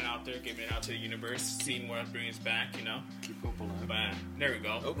 still keeping it out there, giving it out to the universe, seeing what it brings back, Keep hope alive. But there we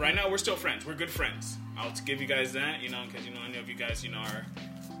go. Okay. Right now, we're still friends. We're good friends. I'll give you guys that, because, I know if you guys, are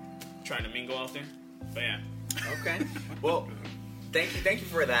trying to mingle out there. But yeah. Okay. Well, thank you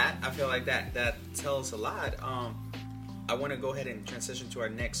for that. I feel like that tells a lot. I want to go ahead and transition to our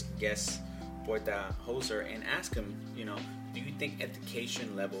next guest, Poeta Hoser, and ask him, do you think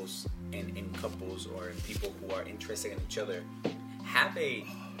education levels in couples or in people who are interested in each other have a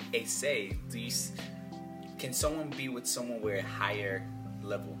say? Can someone be with someone with a higher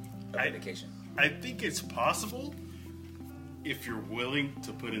level of education? I think it's possible if you're willing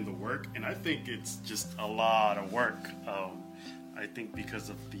to put in the work, and I think it's just a lot of work. I think because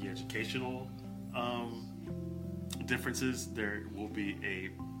of the educational differences, there will be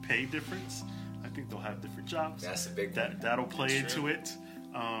a pay difference. I think they'll have different jobs. That's a big one. That'll play into it.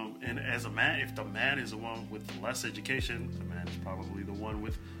 And as a man, if the man is the one with less education, the man is probably the one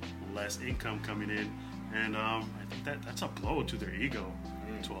with less income coming in. And I think that's a blow to their ego,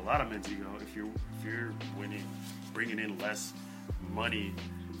 to a lot of men's ego. If you're bringing in less money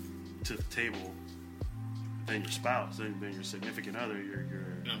to the table than your spouse, than your significant other, you're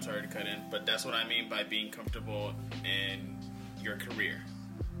I'm sorry to cut in, but that's what I mean by being comfortable in your career.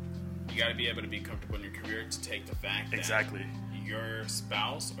 You got to be able to be comfortable in your career to take the fact that your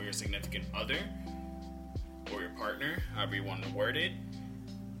spouse or your significant other or your partner, however you want to word it,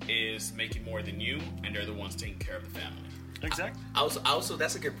 is making more than you, and they're the ones taking care of the family. Exactly. Also,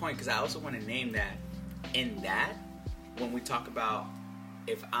 that's a good point, because I also want to name that when we talk about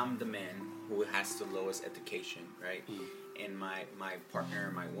if I'm the man who has the lowest education, right, and my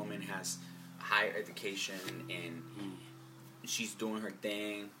partner, my woman, has higher education and she's doing her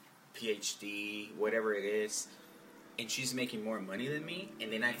thing, PhD, whatever it is, and she's making more money than me,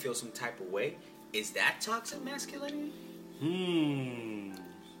 and then I feel some type of way, is that toxic masculinity?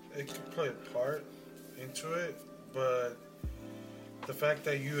 It can play a part into it, but the fact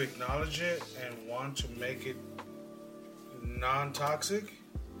that you acknowledge it and want to make it non-toxic,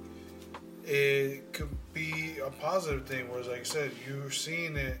 it could be a positive thing. Whereas, like I said, you're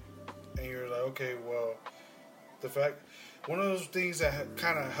seeing it and you're like, okay, well, one of those things that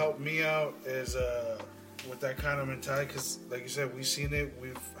kind of helped me out is with that kind of mentality, because, like you said, we've seen it.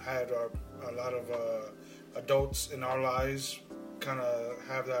 We've had a lot of adults in our lives kind of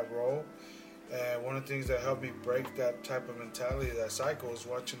have that role. And one of the things that helped me break that type of mentality, that cycle, is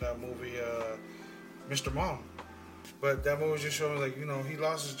watching that movie, Mr. Mom. But that movie just showed, like, he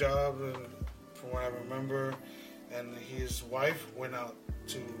lost his job, and from what I remember, and his wife went out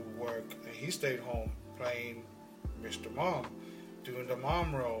to work, and he stayed home playing Mr. Mom, doing the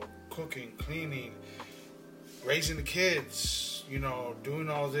mom role, cooking, cleaning, raising the kids, doing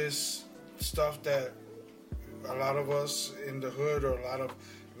all this stuff that a lot of us in the hood, or a lot of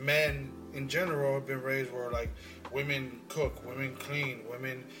men in general, have been raised where, like, women cook, women clean,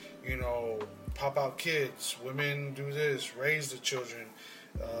 women, pop out kids, women do this, raise the children,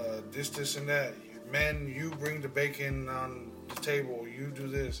 this and that. Men, you bring the bacon on the table, you do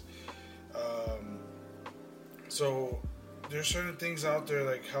this. So there's certain things out there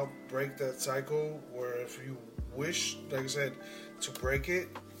like help break that cycle, where if you wish, like I said, to break it,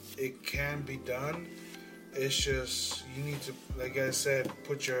 it can be done. It's just, you need to, like I said,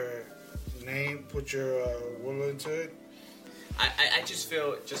 put your put your will into it. I just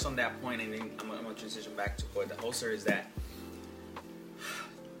feel, just on that point, and then I'm gonna transition back to what the holster is, that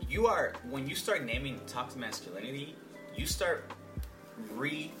when you start naming toxic masculinity, you start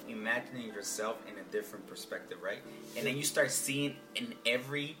reimagining yourself in a different perspective, right? And then you start seeing in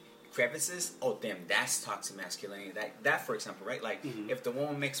every crevices, oh damn, that's toxic masculinity. That for example, right? Like if the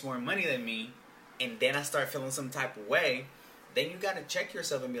woman makes more money than me, and then I start feeling some type of way, then you gotta check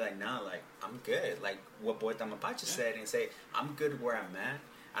yourself and be like, nah, like I'm good. Like what Poeta Mapache said, and say I'm good where I'm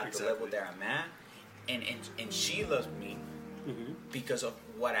at the level that I'm at, and she loves me because of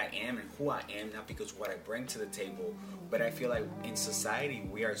what I am and who I am, not because of what I bring to the table. But I feel like in society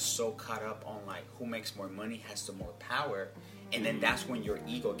we are so caught up on like who makes more money has the more power, and then that's when your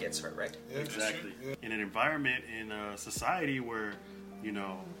ego gets hurt, right? Yeah, Exactly. Yeah. In an environment, in a society where, you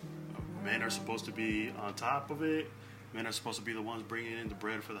know, men are supposed to be on top of it, men are supposed to be the ones bringing in the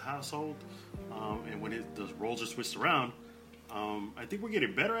bread for the household, and when the roles are switched around, I think we're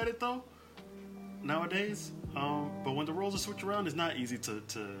getting better at it though nowadays. But when the roles are switched around, it's not easy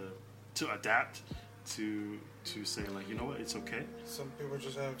to adapt to say like, you know what, it's okay.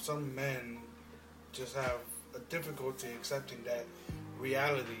 Some men just have a difficulty accepting that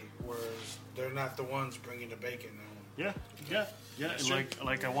reality, whereas they're not the ones bringing the bacon. Yeah. And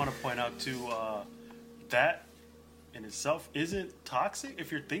like I want to point out too, that in itself isn't toxic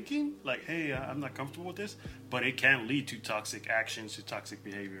if you're thinking like, hey, I'm not comfortable with this, but it can lead to toxic actions, to toxic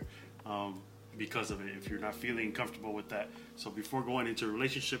behavior, because of it, if you're not feeling comfortable with that. So before going into a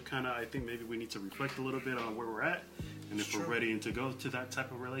relationship, I think maybe we need to reflect a little bit on where we're at, and if we're ready to go to that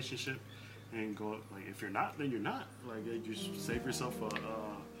type of relationship, and go, like, if you're not, then you're not. Like, you save yourself a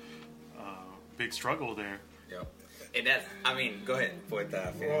big struggle there. Yep. And that, I mean, go ahead. Well,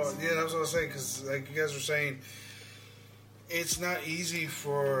 yeah, that's what I was saying, because like you guys were saying, it's not easy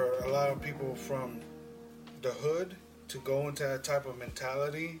for a lot of people from the hood to go into that type of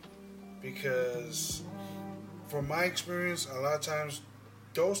mentality, because from my experience, a lot of times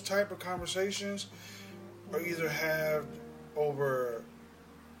those type of conversations are either had over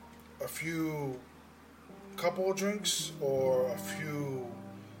a few couple of drinks or a few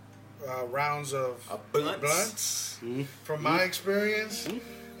rounds of blunts. From my experience,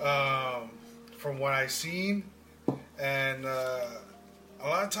 from what I've seen, and a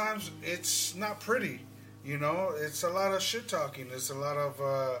lot of times it's not pretty. You know, it's a lot of shit talking. It's a lot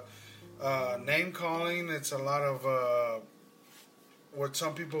of name calling. It's a lot of what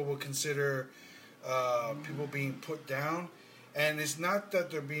some people would consider people being put down. And it's not that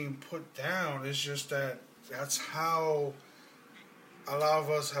they're being put down. It's just that that's how a lot of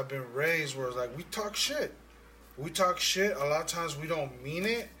us have been raised, where it's like we talk shit. We talk shit. A lot of times we don't mean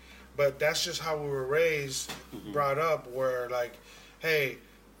it, but that's just how we were raised, brought up, where like, hey,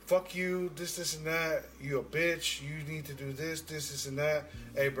 fuck you, this and that. You a bitch. You need to do this and that.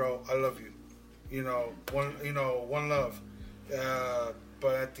 Hey, bro, I love you. One love.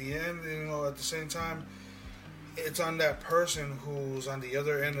 But at the end, at the same time, it's on that person who's on the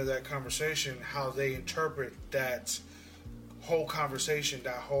other end of that conversation, how they interpret that whole conversation,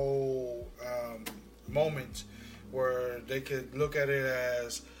 that whole moment, where they could look at it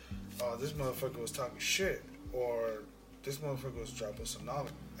as, oh, this motherfucker was talking shit, or this motherfucker was dropping some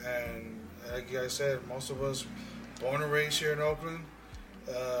knowledge. And like you guys said, most of us born and raised here in Oakland.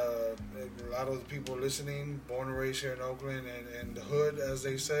 A lot of the people listening, born and raised here in Oakland, and the hood, as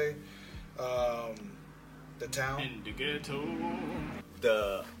they say. The town, in the ghetto.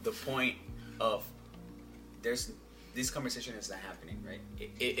 The point of this conversation is not happening, right?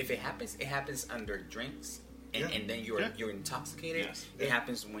 If it happens under drinks, and then you're intoxicated. Yes. It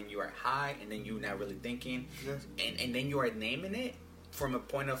happens when you are high, and then you're not really thinking, and then you are naming it from a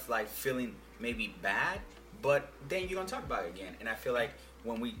point of like feeling maybe bad, but then you're gonna talk about it again. And I feel like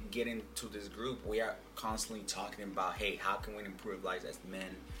when we get into this group, we are constantly talking about, hey, how can we improve lives as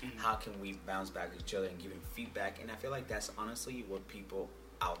men? Mm-hmm. How can we bounce back with each other and giving feedback? And I feel like that's honestly what people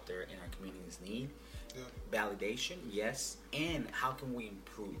out there in our communities need. Yeah. Validation, yes. And how can we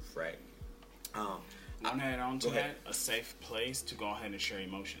improve, right? I'm going to add on to that, a safe place to go ahead and share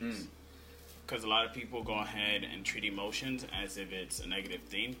emotions. Because a lot of people go ahead and treat emotions as if it's a negative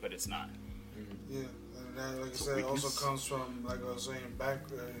thing, but it's not. Mm-hmm. Yeah. And that, like I said, also comes from, like I was saying, back,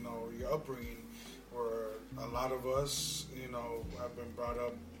 your upbringing, where a lot of us, have been brought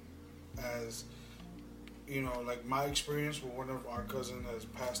up as, like my experience with one of our cousins has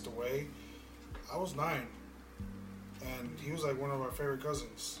passed away. I was 9, and he was like one of our favorite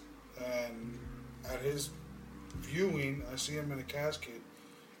cousins. And at his viewing, I see him in a casket,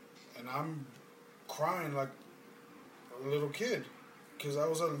 and I'm crying like a little kid, because I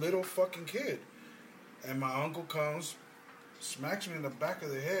was a little fucking kid. And my uncle comes, smacks me in the back of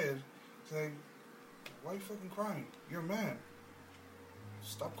the head, saying, "Why are you fucking crying? You're a man.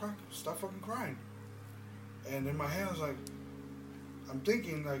 Stop crying. Stop fucking crying." And in my head, I was like, I'm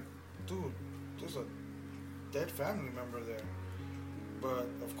thinking, like, dude, there's a dead family member there. But,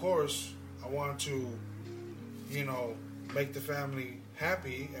 of course, I want to, you know, make the family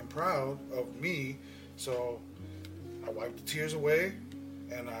happy and proud of me. So I wipe the tears away,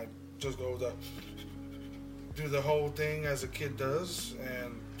 and I just go do the whole thing as a kid does,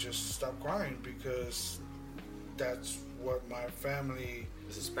 and just stop crying, because that's what my family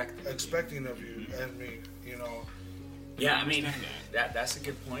Is expecting of you and me, you know. Yeah, I mean, that's a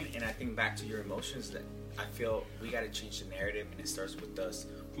good point, and I think back to your emotions, that I feel we got to change the narrative, and it starts with us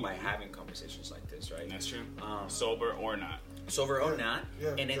by having conversations like this, right? That's true. Sober or not. Sober or not, yeah,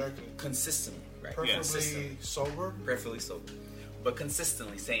 and then exactly. consistently, right? Preferably sober. Preferably sober. But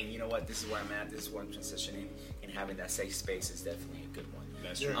consistently saying, you know what, this is where I'm at, this is where I'm transitioning, and having that safe space is definitely a good one.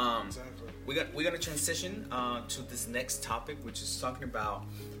 That's true. Exactly. We're gonna transition to this next topic, which is talking about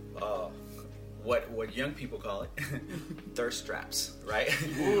what young people call it, thirst traps, right?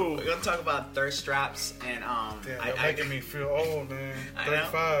 Ooh. We're gonna talk about thirst traps, and Damn, you're making me feel old, man.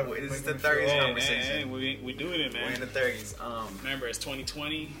 35. This is the making me feel 30s old. conversation. We doing it, man. We're in the 30s. Remember, it's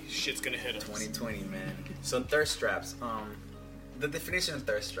 2020. Shit's gonna hit us. 2020, man. So thirst traps. The definition of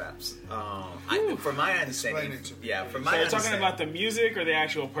thirst traps. From my understanding, Explain it to me, yeah, please. from So my we're talking understanding, about the music or the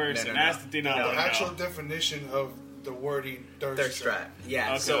actual person? No. That's the thing. I No, want The to actual know. definition of the wording thirst trap.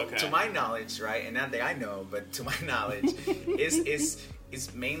 Yeah. So Okay. to my knowledge, right, and not that I know, but to my knowledge, is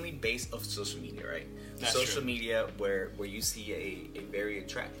mainly based off social media, right? That's social true. media where you see a very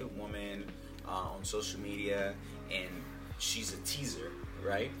attractive woman on social media, and she's a teaser,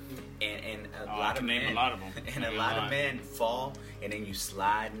 right? And a I lot can of name men, a lot of them. and a Name lot a of lot. men fall, and then you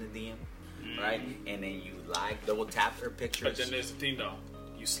slide in the DM, right? And then you double tap their pictures. But then there's the thing, though.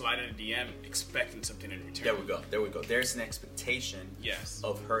 You slide in a DM expecting something in return. There we go. There's an expectation Yes.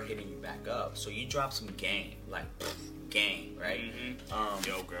 of her hitting you back up. So you drop some game, like game, right?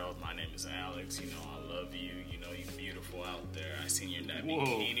 Yo, girl, my name is Alex. You know, I love you. You know, you're beautiful out there. I seen your that Whoa.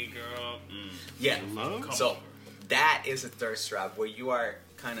 bikini, girl. Yeah. Love? Come So over. that is a thirst trap where you are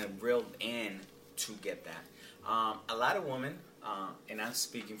kind of reeled in to get that. A lot of women, and I'm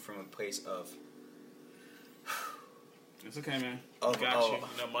speaking from a place of It's okay, man. Oh, Got oh. you.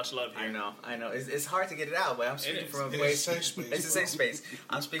 You know, much love here. I know. It's hard to get it out, but I'm speaking is. from a It's a place. safe space, It's a safe space.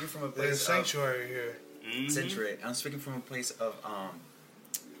 I'm speaking from a There's place of sanctuary here. saturate. I'm speaking from a place of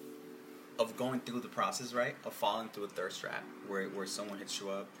going through the process, right? Of falling through a thirst trap where someone hits you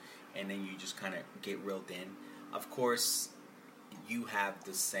up, and then you just kind of get reeled in. Of course, you have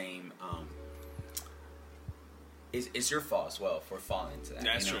the same. It's your fault as well for falling into that.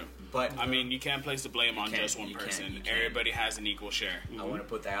 That's you know? true. But I mean, you can't place the blame on can't, just one you can't, person. you can't. Everybody has an equal share. I want to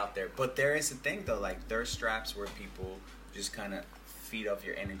put that out there. But there is a thing though, like thirst traps where people just kind of feed off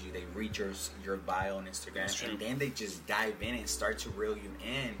your energy. They read your bio on Instagram, That's true. and then they just dive in and start to reel you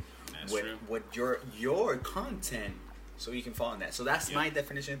in That's with true. with your content, so you can fall in that. So that's my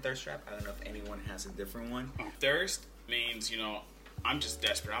definition of thirst trap. I don't know if anyone has a different one. Thirst means, you know, I'm just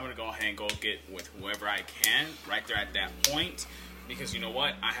desperate. I'm going to go ahead and go get with whoever I can right there at that point. Because you know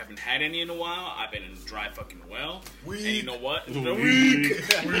what? I haven't had any in a while. I've been in a dry fucking well. And you know what?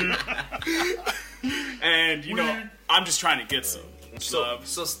 And you know, I'm just trying to get some. So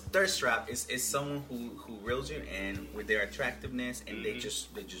thirst trap is someone who reels you in with their attractiveness, and they just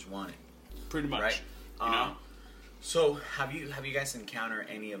want it. Pretty much. Right. You know? So have you guys encountered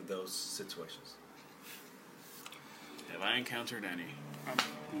any of those situations? Have I encountered any?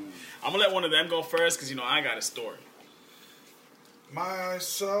 I'm going to let one of them go first because, you know, I got a story.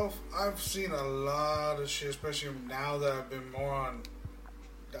 Myself, I've seen a lot of shit, especially now that I've been more on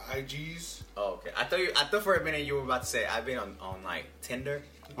the IGs. Oh, okay. I thought for a minute you were about to say I've been on like Tinder.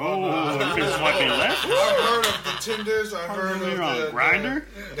 Oh, you've been swiping left? I've heard of the Tinders. I've heard of you're on the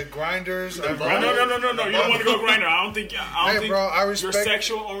Grindr? the Grinders. I've No, heard no, of- no, no, no, no. You don't want to go grinder. I don't think. Hey, bro, I respect your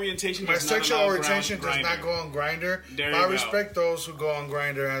sexual orientation. My does not sexual allow orientation does Grindr. not go on Grindr. There But you I go. respect those who go on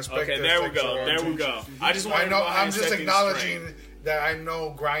Grindr. I respect Okay, their there we sexual go. There we orientation. go. I just want I to know. go ahead I'm and just set things acknowledging straight. that I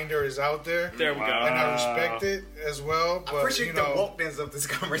know Grindr is out there. There we go. And I respect it as well. I But appreciate you the know, wokeness of this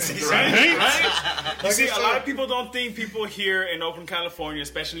conversation. Right? You like see, I a lot said, of people don't think people here in Oakland, California,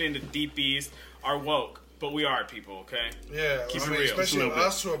 especially in the deep east, are woke. But we are people, okay? yeah, Keep I it mean, real. especially Just a little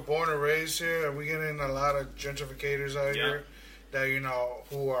us who are born and raised here, and we get in a lot of gentrificators out Yeah. here that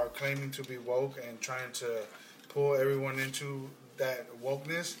who are claiming to be woke and trying to pull everyone into that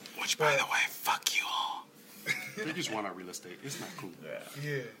wokeness. Which, by the way, fuck you all. They just want our real estate. It's not cool.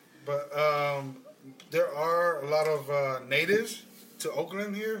 Yeah, but there are a lot of natives to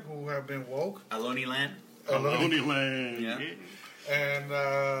Oakland here who have been woke. Aloni Land. Aloni Land. Yeah. And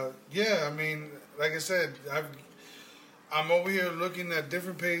yeah, I mean, like I said, I'm over here looking at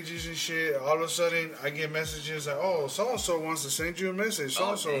different pages and shit. All of a sudden, I get messages like, "Oh, so and so wants to send you a message." So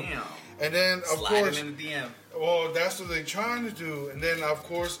and so, and then of course, in the DM. well, that's what they're trying to do. And then of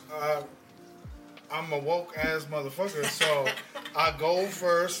course, I'm a woke ass motherfucker, so I go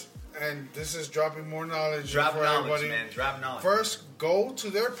first. And this is dropping more knowledge Drop for knowledge, everybody. man. Drop knowledge. First, go to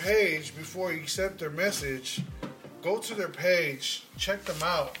their page before you accept their message. Go to their page, check them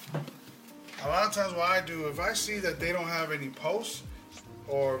out. A lot of times what I do, if I see that they don't have any posts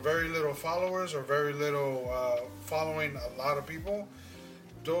or very little followers or very little following a lot of people,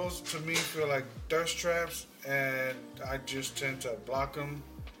 those to me feel like thirst traps, and I just tend to block them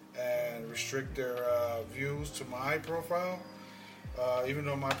and restrict their views to my profile. Even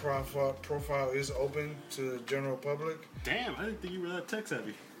though my profile is open to the general public. Damn, I didn't think you were that tech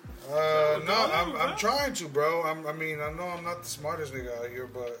savvy. No, I'm trying to, bro. I mean, I know I'm not the smartest nigga out here,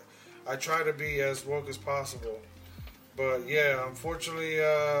 but I try to be as woke as possible. But yeah, unfortunately,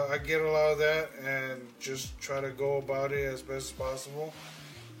 I get a lot of that and just try to go about it as best as possible.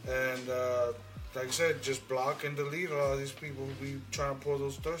 And like I said, just block and delete a lot of these people who be trying to pull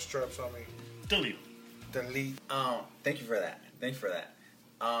those thirst traps on me. Delete. Thank you for that.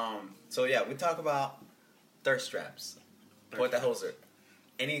 So yeah, we talk about thirst traps. What the hell's it?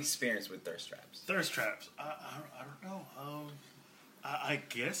 Any experience with thirst traps? Thirst traps. I don't know. I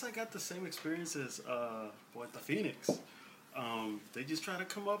guess I got the same experience as the Phoenix. They just try to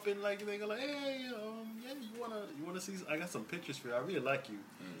come up and like they go like, hey, yeah, you wanna see? I got some pictures for you. I really like you.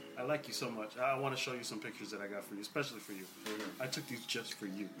 I like you so much. I want to show you some pictures that I got for you, especially for you. I took these just for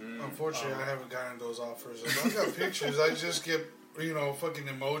you. Unfortunately, I haven't gotten those offers. If I got pictures, I just get fucking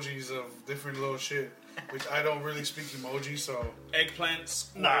emojis of different little shit, which I don't really speak emoji, so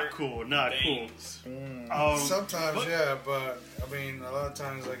eggplants. Not cool. Sometimes, yeah, but I mean, a lot of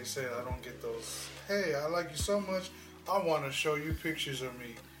times, like I said, I don't get those. Hey, I like you so much. I want to show you pictures of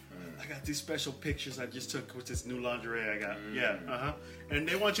me. I got these special pictures I just took with this new lingerie I got. And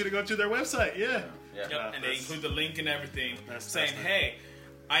they want you to go to their website. Yep. And they include the link and everything, saying, "Hey,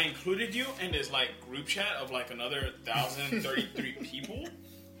 I included you in this like group chat of like another 1,033 people,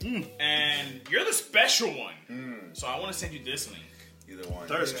 and you're the special one. So I want to send you this link." Either one.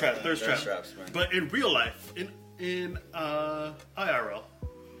 Thirst trap. traps, man. But in real life, in IRL,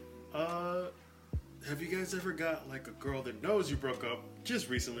 have you guys ever got like a girl that knows you broke up just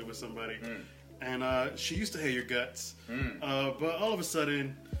recently with somebody, and she used to hate your guts, but all of a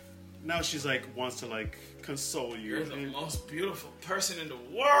sudden now she's like wants to like console you. You're the most beautiful person in the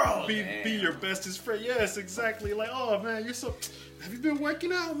world. Be your bestest friend. Yes, exactly. Like, oh man, you're so. Have you been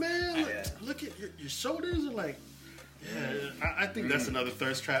working out, man? Look at your shoulders are like. Yeah, I think that's another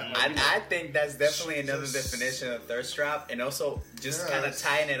thirst trap. Like, I think that's definitely another definition of thirst trap, and also just kind of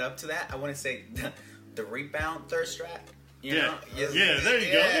tying it up to that. I want to say the rebound thirst trap. You know? There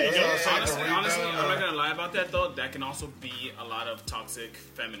you go. Honestly, I'm not gonna lie about that though. That can also be a lot of toxic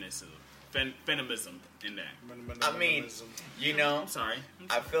feminism in there. I mean, I'm sorry.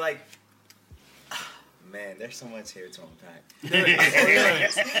 I feel like, man, there's so much here to unpack.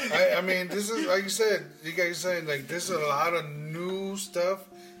 I mean, this is like you said. You guys saying like this is a lot of new stuff.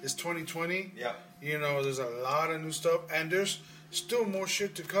 It's 2020. Yeah. There's a lot of new stuff, and there's still more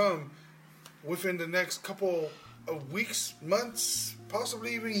shit to come within the next couple of weeks, months,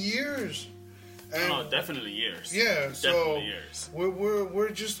 possibly even years. And definitely years. Yeah, definitely years.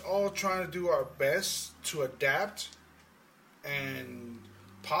 We're just all trying to do our best to adapt and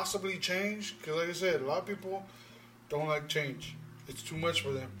possibly change. Because like I said, a lot of people don't like change. It's too much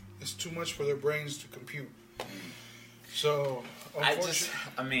for them. It's too much for their brains to compute. So,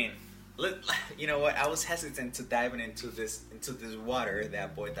 you know what? I was hesitant to diving into this water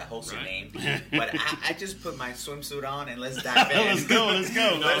that host named, but I just put my swimsuit on and let's dive in. Let's go.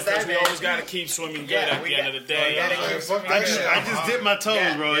 Because we always gotta keep swimming good at the end of the day. I just dipped my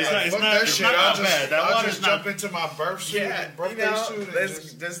toes, bro. It's not bad. That water's just jump into my birthday suit.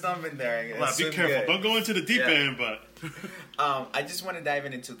 Let's just jump in there. Be careful. Good. Don't go into the deep end, but I just want to dive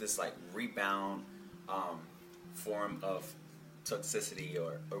into this like rebound form of toxicity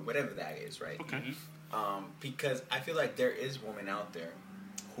or whatever that is, right? Okay. Because I feel like there is women out there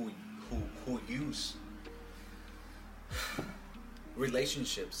who use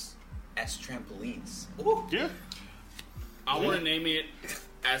relationships as trampolines. Ooh. Yeah. I want to name it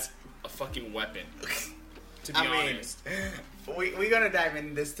as a fucking weapon. To be honest, we're gonna dive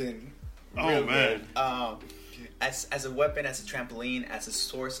in this thing Oh man. As a weapon, as a trampoline, as a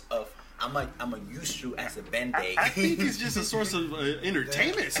source of. I'm a use you as a band-aid. I think it's just a source of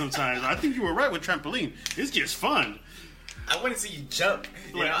entertainment sometimes. I think you were right with trampoline. It's just fun. I want to see you jump.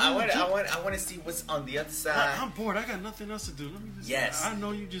 You know, I want to see what's on the other side. I'm bored. I got nothing else to do. Let me just. Yes. I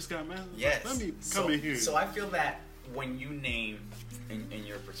know you just got mad. Yes. Let me come in here. So I feel that when you name, in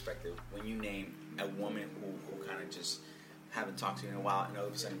your perspective, when you name a woman who kind of just haven't talked to you in a while, and all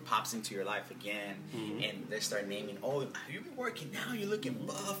of a sudden pops into your life again, and they start naming, oh, have you been working now? You're looking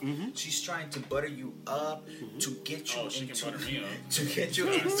buff. She's trying to butter you up to get you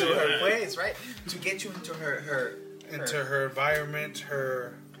into her place, right? To get you into her environment,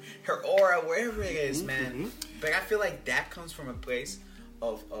 her aura, wherever it is, man. But I feel like that comes from a place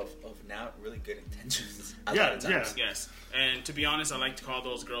of now really good intentions. A lot of times. Yes. And to be honest, I like to call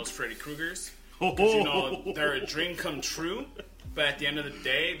those girls Freddy Kruegers. Because, you know, they're a dream come true, but at the end of the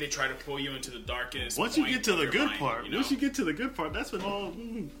day, they try to pull you into the darkest. Once you get to the good mind, part, you know? once you get to the good part, that's when all.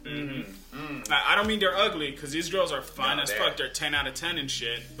 I don't mean they're ugly, because these girls are fine as fuck. They're 10 out of 10 and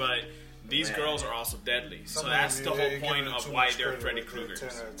shit, but these girls are also deadly. So that's the whole point of why they're Freddy Kruegers. 10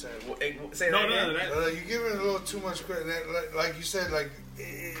 out of 10. No. You're giving it a little too much credit. Like you said,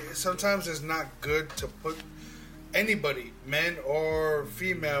 sometimes it's not good to put anybody, man or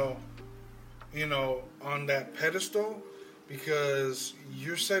female, you know, on that pedestal, because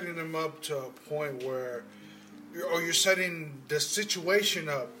you're setting them up to a point where, you're setting the situation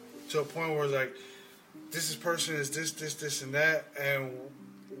up to a point where it's like, this person is this, and that, and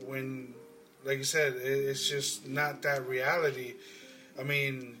when, like you said, it's just not that reality. I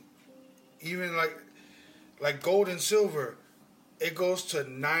mean, even like gold and silver, it goes to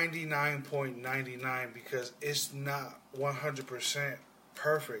 99.99 because it's not 100%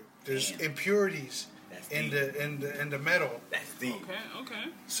 perfect. There's impurities in the metal. That's deep. Okay.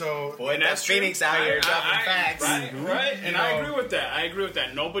 So, boy, that's Phoenix out here dropping facts. Right. And I agree with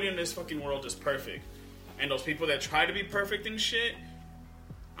that. Nobody in this fucking world is perfect. And those people that try to be perfect and shit,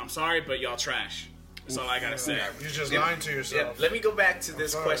 I'm sorry, but y'all trash. That's all I gotta say. You're just lying to yourself. Let me go back to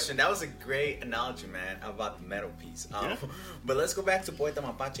this question. That was a great analogy, man, about the metal piece. But let's go back to Poeta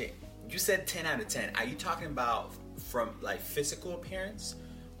Mapache. You said 10 out of 10. Are you talking about from like physical appearance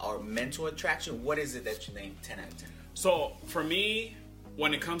or mental attraction? What is it that you name 10 out of 10? So for me,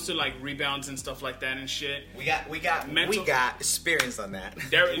 when it comes to like rebounds and stuff like that and shit, we got experience on that.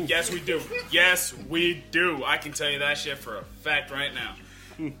 Yes, we do. Yes, we do. I can tell you that shit for a fact right now.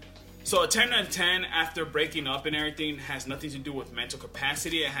 So a 10 out of 10 after breaking up and everything has nothing to do with mental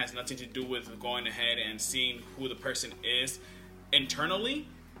capacity. It has nothing to do with going ahead and seeing who the person is internally.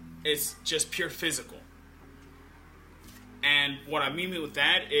 It's just pure physical. And what I mean with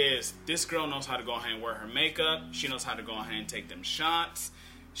that is this girl knows how to go ahead and wear her makeup. She knows how to go ahead and take them shots.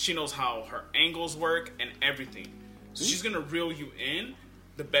 She knows how her angles work and everything. So she's going to reel you in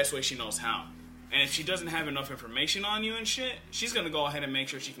the best way she knows how. And if she doesn't have enough information on you and shit, she's going to go ahead and make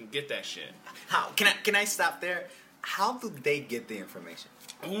sure she can get that shit. How? Can I stop there? How do they get the information?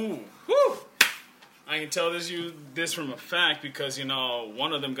 Ooh. Whew. I can tell this from a fact because, you know,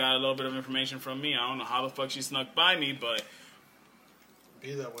 one of them got a little bit of information from me. I don't know how the fuck she snuck by me, but...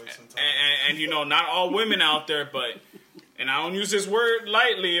 Be that way sometimes. And you know, not all women out there, but... And I don't use this word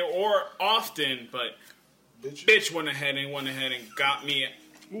lightly or often, but... Bitch went ahead and got me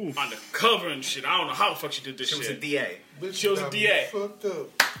on the cover and shit. I don't know how the fuck she did this shit. She was a DA. Bitch, she was a DA. Fucked up.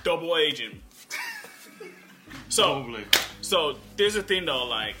 Double agent. So there's a thing though,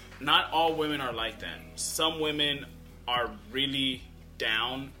 like... Not all women are like that. Some women are really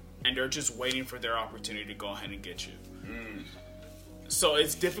down and they're just waiting for their opportunity to go ahead and get you. So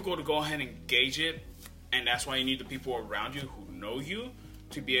it's difficult to go ahead and gauge it, and that's why you need the people around you who know you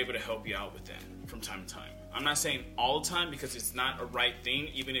to be able to help you out with that from time to time. I'm not saying all the time because it's not a right thing,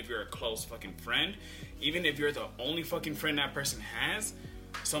 even if you're a close fucking friend. Even if you're the only fucking friend that person has,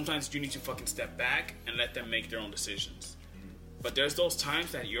 sometimes you need to fucking step back and let them make their own decisions. But there's those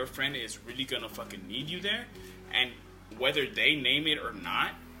times that your friend is really gonna fucking need you there, and whether they name it or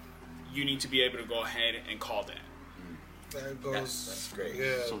not, you need to be able to go ahead and call that. That goes. That's great.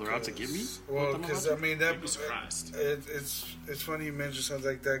 Yeah, So they're out to get me? Well, because I mean that. It's funny you mentioned something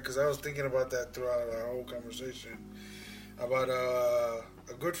like that because I was thinking about that throughout our whole conversation about a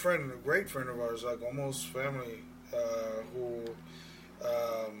good friend, a great friend of ours, like almost family, who,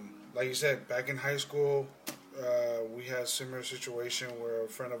 like you said, back in high school. We had a similar situation where a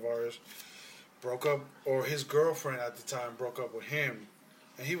friend of ours broke up, or his girlfriend at the time broke up with him,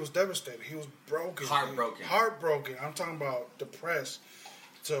 and he was devastated. He was broken. Heartbroken. I'm talking about depressed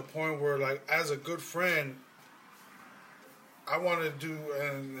to a point where, like, as a good friend, I wanted to do,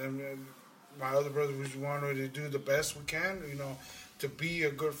 and my other brother, we wanted to do the best we can, you know, to be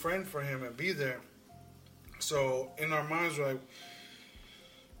a good friend for him and be there. So in our minds, we're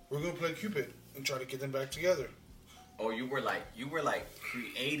gonna play Cupid and try to get them back together. Oh, you were like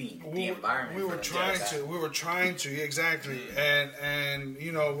creating the environment. We were trying to exactly, and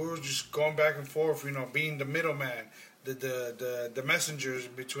you know, we were just going back and forth, you know, being the middleman, the messengers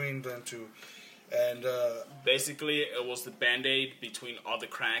between them two, and basically it was the Band-Aid between all the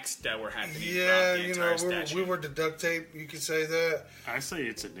cracks that were happening. Yeah, the you know, we were the duct tape. You could say that. I say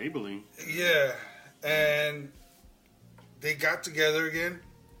it's enabling. Yeah, and they got together again,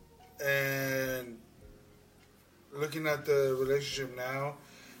 and looking at the relationship now,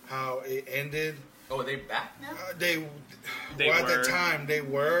 how it ended. Oh, they back now? They well, at the time they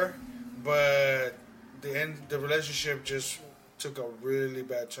were, but the relationship just took a really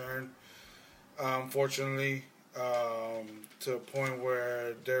bad turn. Unfortunately, to a point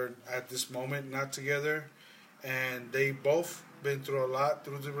where they're at this moment not together, and they both been through a lot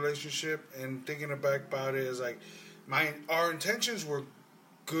through the relationship. And thinking back about it is like, our intentions were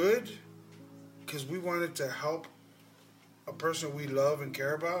good because we wanted to help a person we love and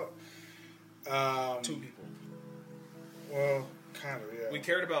care about. Two people. Well, kind of, yeah. We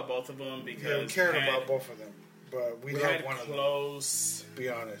cared about both of them because we cared about both of them, but we loved one of them. Close. To be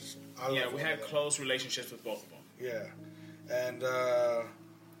honest, we had close relationships with both of them. Yeah, and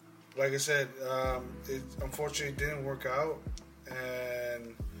like I said, it unfortunately didn't work out,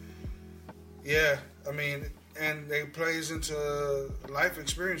 and yeah, I mean, and it plays into life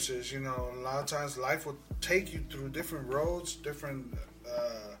experiences. You know, a lot of times life will take you through different roads, different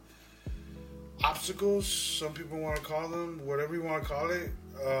obstacles. Some people want to call them, whatever you want to call it.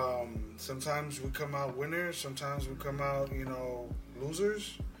 Sometimes we come out winners. Sometimes we come out, you know,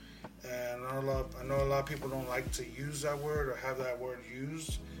 losers. And I know a lot of people don't like to use that word or have that word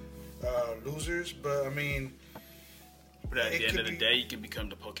used, losers. But I mean, but at the end of the day, you can become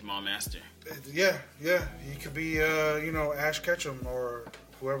the Pokemon master. Yeah. You could be, you know, Ash Ketchum or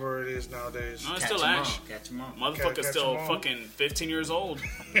whoever it is nowadays. No, it's still Ash. Catch him up. Motherfucker's still fucking 15 years old.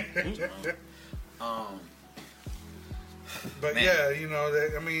 But man. Yeah, you know,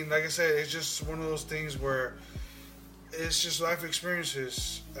 I mean, like I said, it's just one of those things where it's just life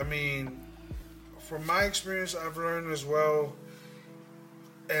experiences. I mean, from my experience, I've learned as well,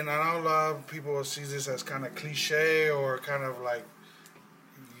 and I know a lot of people see this as kind of cliche or kind of like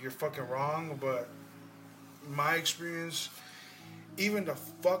you're fucking wrong, but my experience, even the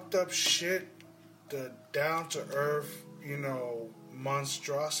fucked up shit, the down to earth, you know,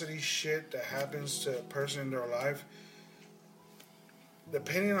 monstrosity shit that happens to a person in their life,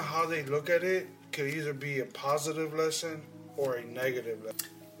 depending on how they look at it, could either be a positive lesson or a negative lesson.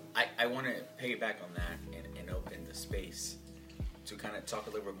 I want to piggyback on that and open the space to kind of talk a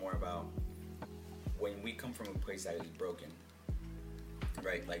little bit more about when we come from a place that is broken,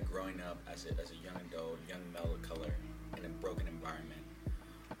 right? Like growing up as a young adult, young male of color in a broken environment.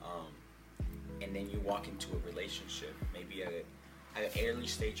 And then you walk into a relationship, maybe at an early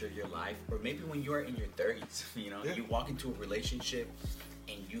stage of your life, or maybe when you're in your 30s, you know, you walk into a relationship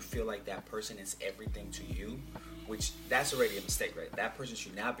and you feel like that person is everything to you, which that's already a mistake, right? That person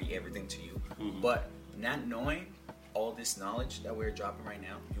should not be everything to you. Mm-hmm. But not knowing all this knowledge that we're dropping right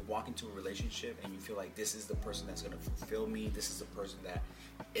now, you walk into a relationship and you feel like this is the person that's going to fulfill me, this is the person that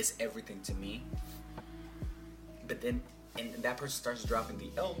is everything to me. But then, and that person starts dropping the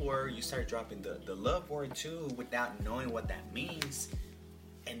L word, you start dropping the love word too, without knowing what that means,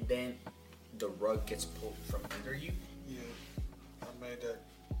 and then the rug gets pulled from under you. Yeah, I made that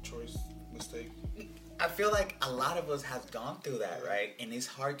choice mistake. I feel like a lot of us have gone through that, right? And it's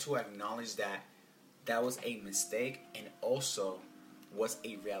hard to acknowledge that that was a mistake, and also was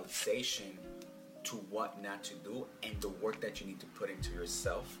a realization to what not to do, and the work that you need to put into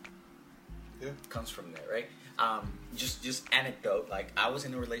yourself comes from there, right? Just anecdote, like I was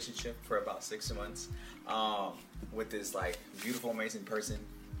in a relationship for about 6 months with this like beautiful, amazing person.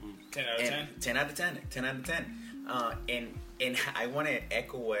 10 out of 10? 10 out of 10. 10 out of 10. And I want to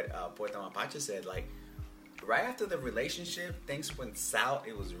echo what Poeta Mapache said. Like, right after the relationship, things went south.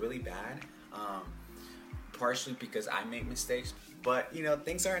 It was really bad. Partially because I made mistakes. But, you know,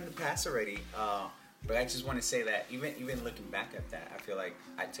 things are in the past already. But I just want to say that even looking back at that, I feel like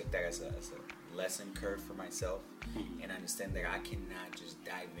I took that as a lesson curve for myself, and understand that I cannot just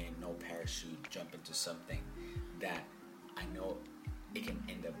dive in, no parachute, jump into something that I know it can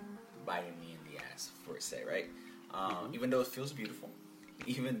end up biting me in the ass, for a say, right? Even though it feels beautiful,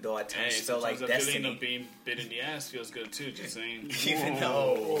 even though at times feel like destiny. The feeling of being bit in the ass feels good too. Just saying. Even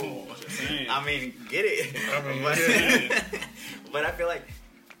though, just saying. I mean, get it. I mean, but I feel like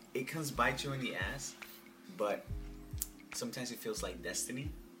it comes bite you in the ass, but sometimes it feels like destiny.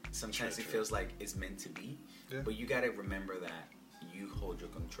 Sometimes it feels like it's meant to be. Yeah. But you gotta remember that you hold your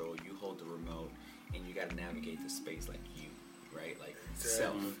control, you hold the remote, and you gotta navigate the space like you, right? Like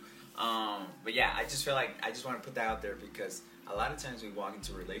self. But yeah, I just feel like I just want to put that out there because a lot of times we walk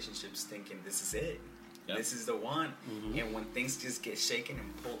into relationships thinking this is it. Yep. This is the one. Mm-hmm. And when things just get shaken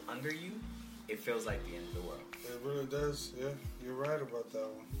and pulled under you, it feels like the end of the world. It really does. Yeah, you're right about that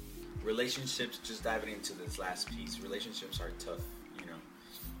one. Relationships, just diving into this last piece, relationships are tough, you know.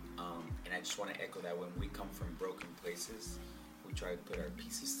 And I just want to echo that when we come from broken places, we try to put our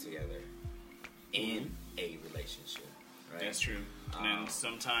pieces together in a relationship. Right? That's true. And then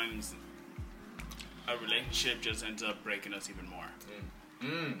sometimes a relationship just ends up breaking us even more.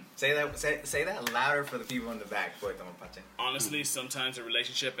 Say that louder for the people in the back. Honestly, sometimes a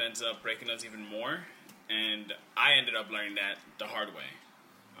relationship ends up breaking us even more, and I ended up learning that the hard way.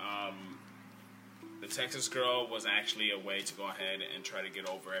 The Texas girl was actually a way to go ahead and try to get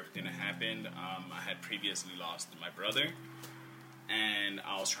over everything that happened. I had previously lost my brother, and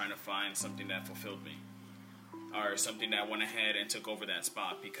I was trying to find something that fulfilled me, or something that went ahead and took over that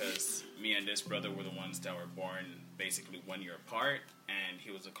spot, because me and this brother were the ones that were born basically 1 year apart, and he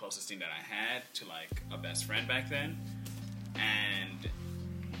was the closest thing that I had to like a best friend back then. And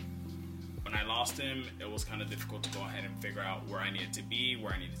when I lost him, it was kind of difficult to go ahead and figure out where I needed to be,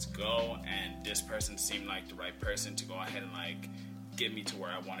 where I needed to go, and this person seemed like the right person to go ahead and like get me to where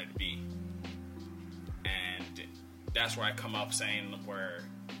I wanted to be. And that's where I come up saying where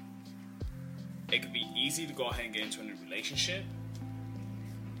it could be easy to go ahead and get into a new relationship,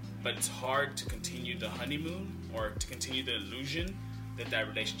 but it's hard to continue the honeymoon or to continue the illusion that that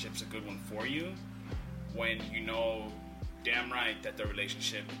relationship's a good one for you when you know damn right that the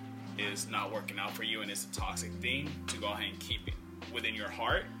relationship is not working out for you and it's a toxic thing to go ahead and keep it within your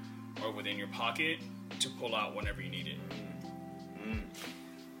heart or within your pocket to pull out whenever you need it.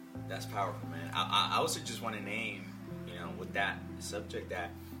 That's powerful, man. I also just want to name, you know, with that subject,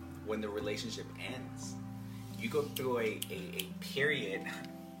 that when the relationship ends, you go through a period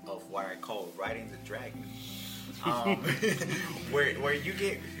of what I call riding the dragon, where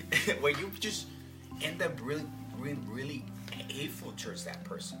you just end up really hateful towards that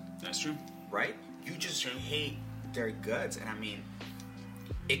person. That's true. Right? You just hate their guts, and I mean,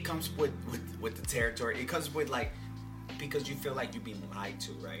 it comes with the territory. It comes with like, because you feel like you're being lied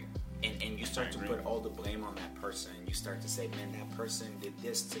to, right? And you start to put all the blame on that person. You start to say, man, that person did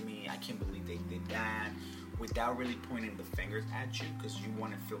this to me. I can't believe they did that. Without really pointing the fingers at you, because you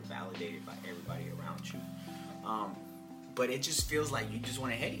want to feel validated by everybody around you. But it just feels like you just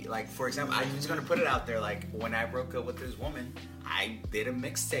want to hate. Like, for example, I'm just going to put it out there. Like, when I broke up with this woman, I did a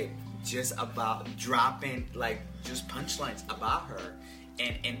mixtape just about dropping, like, just punchlines about her.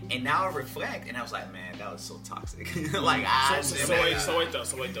 And now I reflect, and I was like, man, that was so toxic. Like, so wait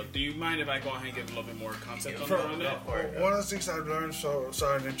though. Do you mind if I go ahead and give a little bit more concept on that? One of the things I've learned, so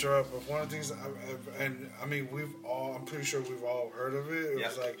sorry to interrupt, but one of the things, I'm pretty sure we've all heard of it. It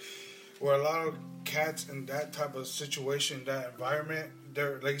was like, where a lot of cats in that type of situation, that environment,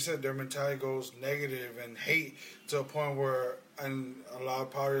 like you said, their mentality goes negative and hate to a point where, and a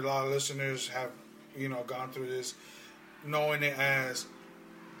lot of listeners have, you know, gone through this, knowing it as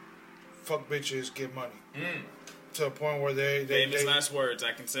fuck bitches get money. To a point where they famous last words.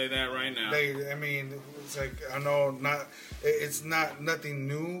 I can say that right now. It's like, I know it's not nothing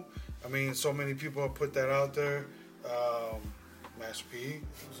new. I mean, so many people have put that out there. Master P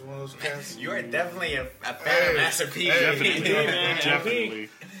was one of those cats. You are definitely a fan of Master P. Definitely.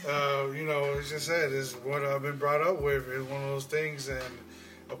 You know, as I said, it's what I've been brought up with. It's one of those things, and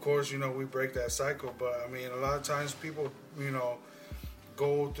of course, you know, we break that cycle. But I mean, a lot of times people, you know,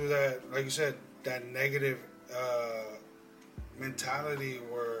 go through that, like you said, that negative mentality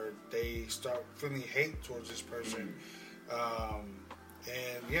where they start feeling hate towards this person.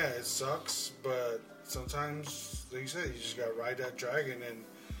 And yeah, it sucks, but sometimes, like you said, you just gotta ride that dragon and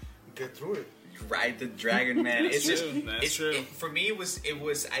get through it. Ride the dragon, man. That's true. For me, it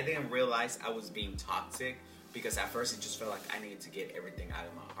was. I didn't realize I was being toxic, because at first it just felt like I needed to get everything out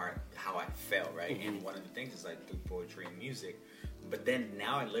of my heart, how I felt, right? And one of the things is like through poetry and music. But then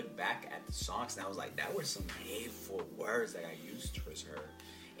now I look back at the songs and I was like, that were some hateful words that I used towards her,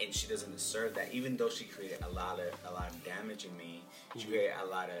 and she doesn't deserve that. Even though she created a lot of damage in me, she created a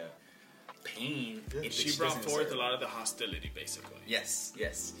lot of pain. She brought forth a lot of the hostility, basically. Yes.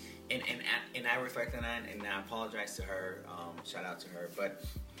 And I reflect on that, and I apologize to her. Shout out to her, but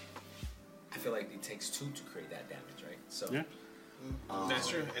I feel like it takes two to create that damage, right? So that's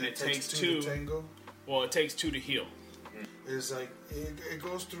true, and it takes two. To tango. Well, it takes two to heal. It's like it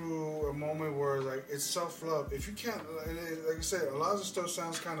goes through a moment where like it's self-love. If you can't, like I said, a lot of the stuff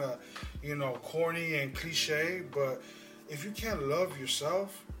sounds kind of, corny and cliche, but if you can't love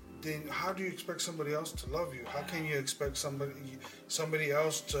yourself, then how do you expect somebody else to love you? How can you expect somebody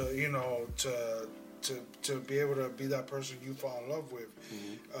else to to be able to be that person you fall in love with?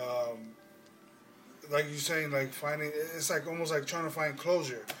 Like you're saying, like finding, it's like almost like trying to find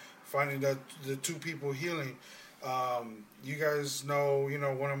closure, finding the two people healing. You guys know,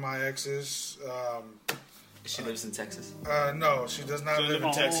 one of my exes. She lives in Texas. No, she does not live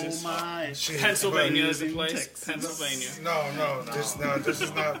in Texas. Pennsylvania is the place. Pennsylvania. No, this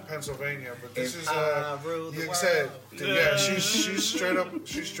is not Pennsylvania, but this is. Like I said, yeah, she's straight up.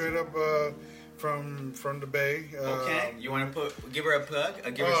 She's straight up from the Bay. Okay, you want to give her a plug?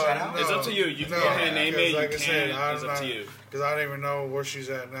 Give her a shout out? It's up to you. You can go ahead and name it. Like you can. It's up to you. Because I don't even know where she's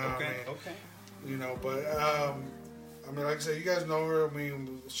at now. Okay. But I mean, like I said, you guys know her. I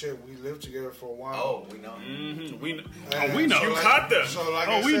mean, shit, we lived together for a while. Oh, we know. Mm-hmm. We know. We know. You caught them. So like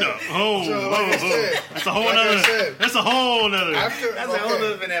we know. That's a whole nother. That's a whole nother. That's a whole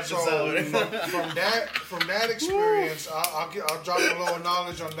other episode. So from that experience, I'll drop a little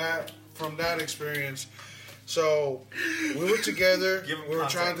knowledge on that. From that experience, so we were together. We were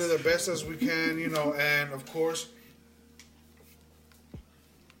trying to do the best as we can, and of course,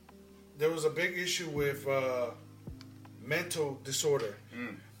 there was a big issue with mental disorder,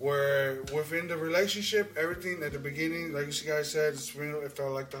 where within the relationship, everything at the beginning, like you guys said, it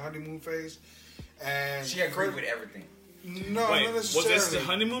felt like the honeymoon phase, and she agreed with everything. No, Wait, not necessarily. was this the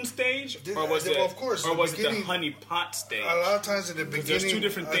honeymoon stage, or was it? Of course, or was it the honey pot stage? A lot of times at the beginning, there's two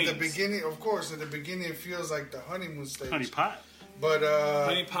different things. At the beginning, of course, at the beginning it feels like the honeymoon stage. Honey pot. But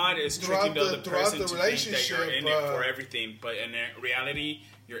honey pot is tricking the person to think that you're in it for everything, but in reality,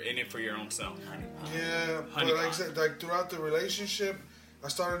 you're in it for your own self. Yeah, but like I said, like throughout the relationship, I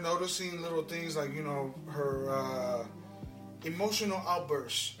started noticing little things like her emotional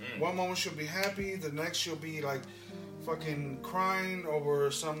outbursts. One moment she'll be happy, the next she'll be like fucking crying over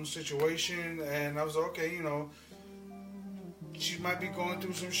some situation, and I was like, okay, she might be going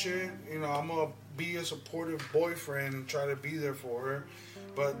through some shit. I'm gonna be a supportive boyfriend and try to be there for her.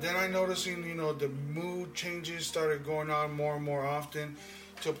 But then I noticing, the mood changes started going on more and more often,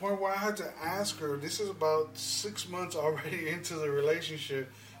 to a point where I had to ask her. This is about 6 months already into the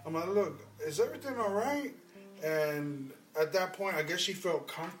relationship. I'm like, look, is everything all right? And at that point, I guess she felt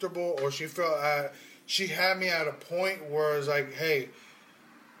comfortable, or she had me at a point where it's like, hey,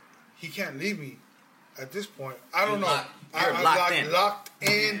 he can't leave me at this point. I don't know. I'm locked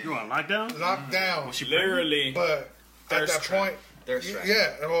in. You want lockdown? Locked down. Was she Literally. But at that point,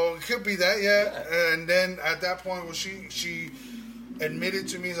 well, it could be that, yeah. And then at that point, well, she admitted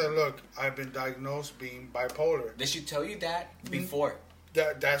to me that, look, I've been diagnosed being bipolar. Did she tell you that before?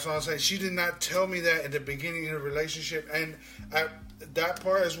 That's what I'm saying. She did not tell me that at the beginning of the relationship, and at that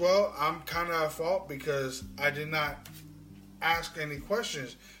part as well, I'm kind of at fault because I did not ask any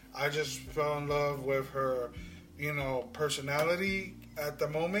questions. I just fell in love with her, personality at the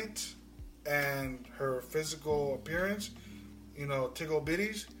moment and her physical appearance, tickle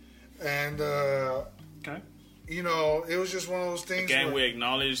bitties, and okay. It was just one of those things. Again, we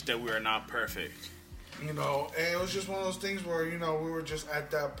acknowledge that we are not perfect. And it was just one of those things where, we were just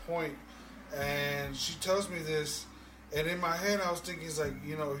at that point, and she tells me this, and in my head I was thinking, it's like,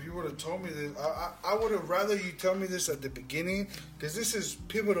 if you would have told me this, I would have rather you tell me this at the beginning, because this is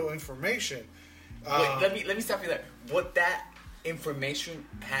pivotal information. Wait, let me stop you there. Would that information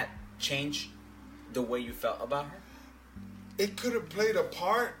have changed the way you felt about her? It could have played a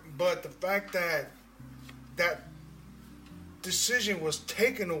part, but the fact that decision was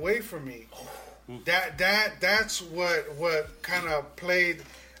taken away from me, that's what kind of played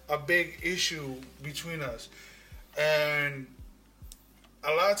a big issue between us. And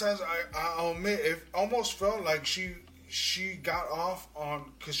a lot of times I'll admit it almost felt like she got off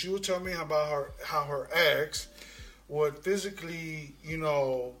on, because she would tell me about how her ex would physically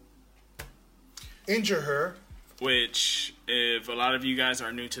injure her. Which, if a lot of you guys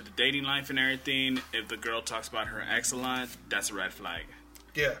are new to the dating life and everything, if the girl talks about her ex a lot, that's a red flag.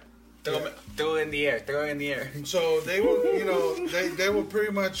 Yeah. Throw it in the air. So they will, they will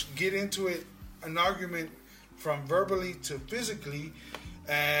pretty much get into it, an argument from verbally to physically,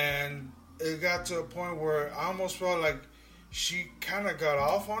 and it got to a point where I almost felt like she kind of got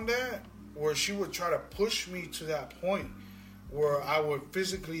off on that, where she would try to push me to that point where I would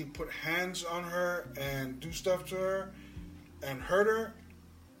physically put hands on her and do stuff to her and hurt her.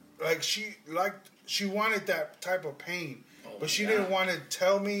 Like she wanted that type of pain, but she didn't want to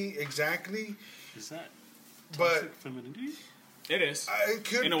tell me exactly. Is that? But femininity. It is. It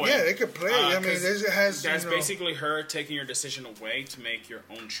could, in a way. Yeah, it could play. I mean, it has. That's basically her taking your decision away to make your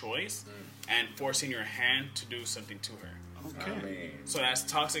own choice and forcing your hand to do something to her. Okay. So that's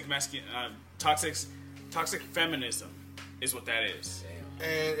toxic toxic feminism is what that is.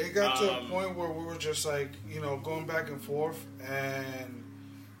 And it got to a point where we were just like, going back and forth, and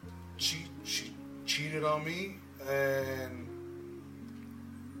she cheated on me, and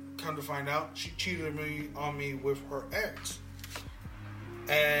come to find out, she cheated on me with her ex.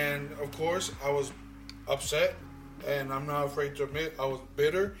 And of course, I was upset, and I'm not afraid to admit I was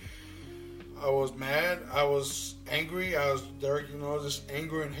bitter. I was mad. I was angry. I was just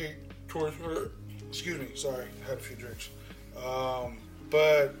anger and hate towards her. Excuse me. Sorry, I had a few drinks.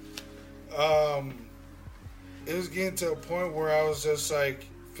 But it was getting to a point where I was just like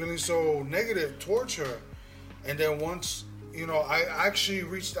feeling so negative towards her. And then once, I actually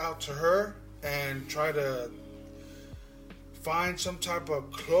reached out to her and tried to find some type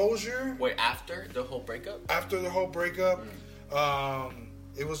of closure. Wait, after the whole breakup? After the whole breakup,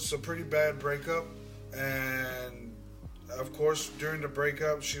 it was a pretty bad breakup. And of course, during the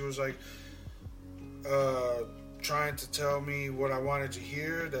breakup, she was like, trying to tell me what I wanted to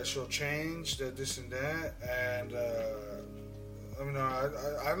hear, that she'll change, that this and that, and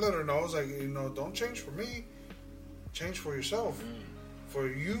I let her know, I was like, don't change for me, change for yourself, for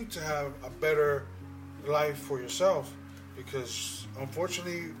you to have a better life for yourself, because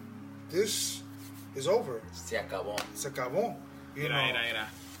unfortunately, this is over. Se acabó. Se acabó.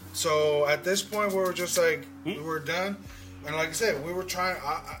 So at this point, we were just like, we were done, and like I said, we were trying.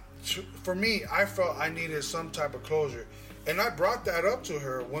 For me, I felt I needed some type of closure. And I brought that up to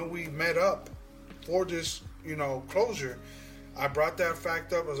her when we met up for this, closure. I brought that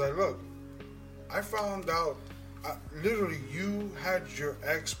fact up. I was like, look, I found out, literally, you had your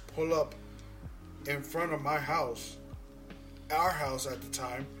ex pull up in front of my house, our house at the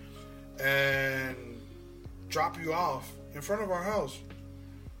time, and drop you off in front of our house.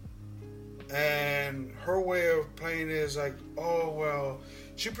 And her way of playing is like, oh, well,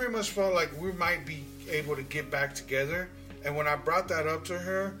 she pretty much felt like we might be able to get back together. And when I brought that up to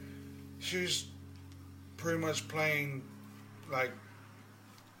her, she was pretty much playing like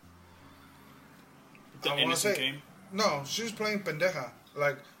the innocent game. No, she was playing pendeja.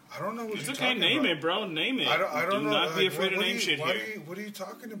 Like, I don't know what you're talking about. Name it, bro. Name it. I don't know. Do not be afraid to name shit here. What are you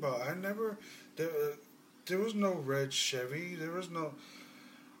talking about? I never. There was no red Chevy. There was no.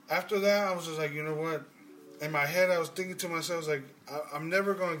 After that, I was just like, you know what? In my head, I was thinking to myself, I was like, I'm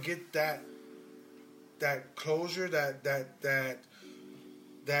never gonna get that closure, that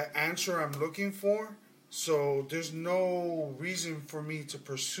answer I'm looking for. So there's no reason for me to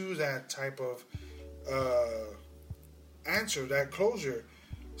pursue that type of answer, that closure.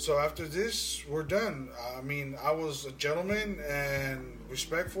 So after this, we're done. I mean, I was a gentleman and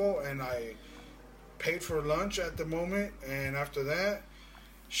respectful, and I paid for lunch at the moment. And after that,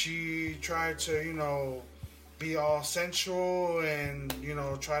 she tried to, be all sensual and,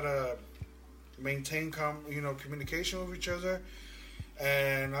 try to maintain communication with each other.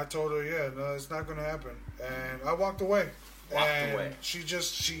 And I told her, yeah, no, it's not going to happen. And I walked away.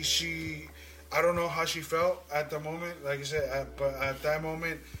 She I don't know how she felt at the moment. Like I said, but at that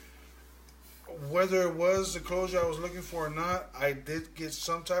moment, whether it was the closure I was looking for or not, I did get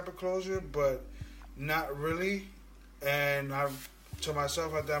some type of closure, but not really. And I, to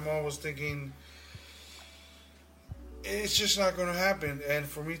myself at that moment, was thinking, it's just not going to happen. And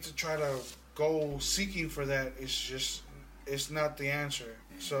for me to try to go seeking for that, it's not the answer.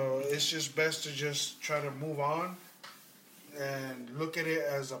 So it's just best to just try to move on and look at it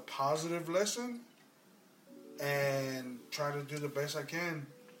as a positive lesson and try to do the best I can.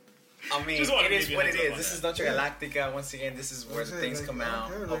 I mean, it is what it is. This is Noche Galactica. Once again, this is where the things come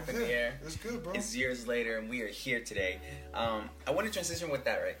out, up in the air. It's good, bro. It's years later, and we are here today. I want to transition with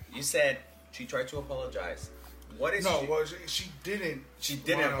that, right? You said she tried to apologize. What is she didn't. She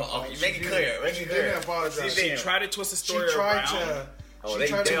didn't apologize. Make it clear. She didn't apologize. She tried to twist the story around. She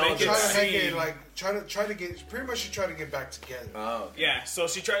tried to get back together. Oh, okay. Yeah, so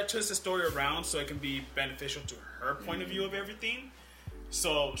she tried to twist the story around so it can be beneficial to her point of view of everything.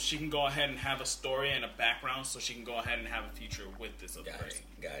 So she can go ahead and have a story and a background so she can go ahead and have a future with this other person.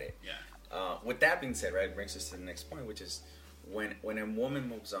 Got it. Yeah. With that being said, right, it brings us to the next point, which is when a woman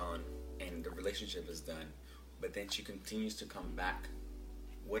moves on and the relationship is done, but then she continues to come back,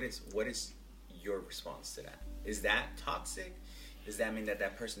 what is your response to that? Is that toxic? Does that mean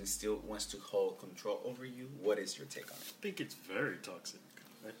that person still wants to hold control over you? What is your take on it? I think it's very toxic.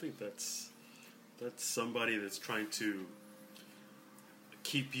 I think that's somebody that's trying to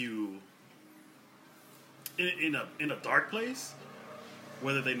keep you in a dark place,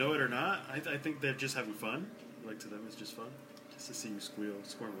 whether they know it or not. I think they're just having fun. Like, to them, it's just fun, just to see you squirm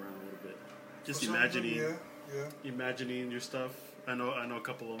around a little bit, just imagining, imagining your stuff. I know a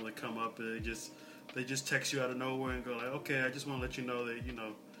couple of them that come up and they just text you out of nowhere and go like, okay, I just want to let you know that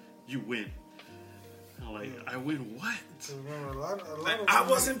you win. I'm like, I win what? A lot of I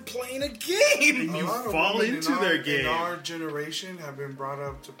wasn't playing a game. And you fall into their game. In our generation have been brought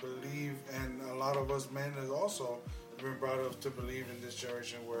up to believe, and a lot of us men have also been brought up to believe in this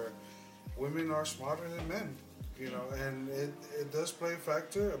generation where women are smarter than men, and it does play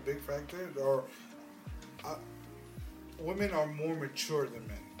a big factor, or women are more mature than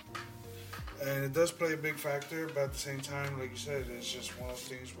men. And it does play a big factor, but at the same time, like you said, it's just one of those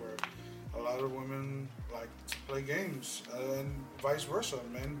things where a lot of women like to play games, and vice versa.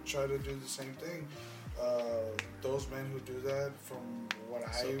 Men try to do the same thing. Those men who do that, from what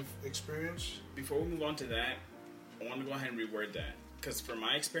I've experienced. Before we move on to that, I want to go ahead and reword that. Because from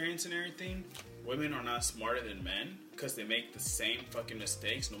my experience and everything, women are not smarter than men because they make the same fucking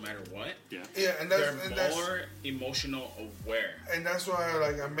mistakes no matter what. Yeah, and they're more emotional aware. And that's why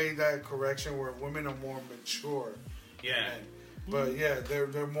I made that correction where women are more mature. Yeah. But yeah,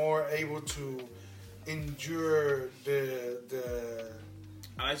 they're more able to endure the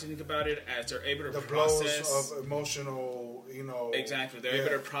I like to think about it as they're able to the process blows of emotional, Exactly. They're able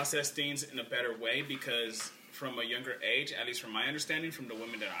to process things in a better way because from a younger age, at least from my understanding, from the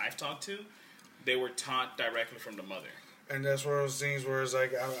women that I've talked to, they were taught directly from the mother. And that's one of those things where it's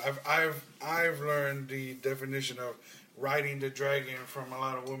like I've learned the definition of riding the dragon from a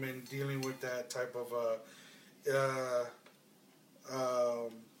lot of women dealing with that type of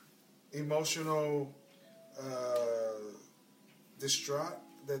emotional distraught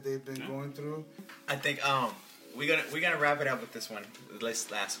that they've been going through. I think we're gonna wrap it up with this one. This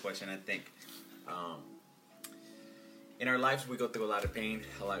last question. I think in our lives we go through a lot of pain,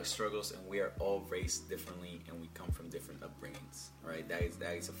 a lot of struggles, and we are all raised differently, and we come from different upbringings. Right? That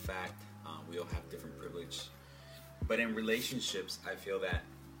is a fact. We all have different privilege, but in relationships, I feel that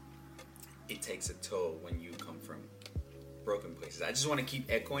it takes a toll when you come from broken places. I just want to keep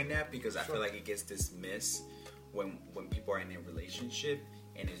echoing that because I feel like it gets dismissed when people are in a relationship,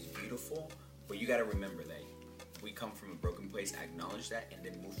 and it's beautiful, but you got to remember that we come from a broken place, acknowledge that, and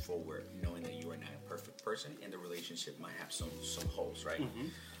then move forward knowing that you are not a perfect person and the relationship might have some holes, right?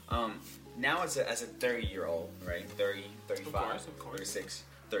 Mm-hmm. Now as a 30-year-old, right? 30, 35, of course. 36,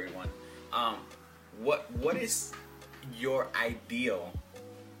 31. What is your ideal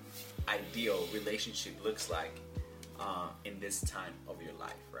relationship looks like in this time of your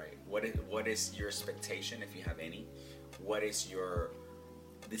life, right? What is your expectation, if you have any?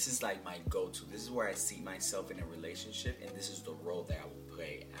 This is like my go-to. This is where I see myself in a relationship, and this is the role that I will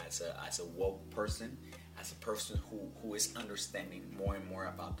play as a woke person, as a person who is understanding more and more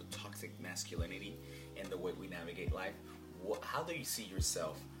about the toxic masculinity and the way we navigate life. How do you see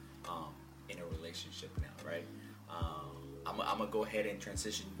yourself in a relationship now, right? I'm gonna go ahead and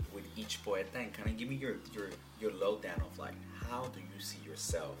transition with each poeta and kind of give me your lowdown of like, how do you see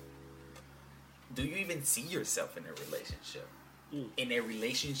yourself? Do you even see yourself in a relationship? In a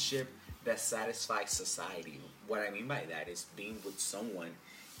relationship that satisfies society. What I mean by that is being with someone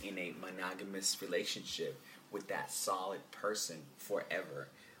in a monogamous relationship with that solid person forever.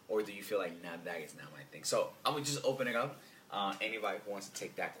 Or do you feel like, nah, that is not my thing? So I'm gonna just open it up. Anybody who wants to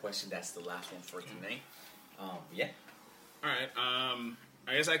take that question, that's the last one for tonight. Yeah. All right.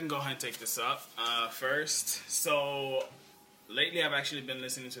 I guess I can go ahead and take this up first. So lately, I've actually been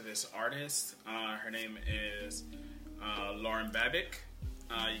listening to this artist. Her name is Lauren Babic.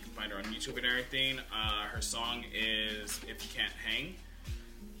 You can find her on YouTube and everything. Her song is "If You Can't Hang."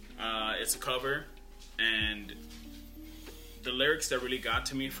 It's a cover, and the lyrics that really got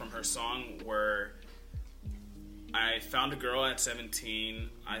to me from her song were, I found a girl at 17.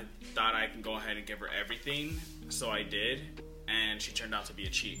 I thought I can go ahead and give her everything, so I did, and she turned out to be a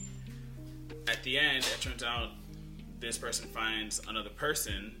cheat. At the end, it turns out this person finds another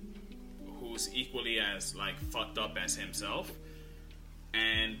person who's equally as like fucked up as himself,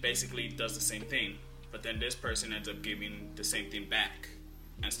 and basically does the same thing. But then this person ends up giving the same thing back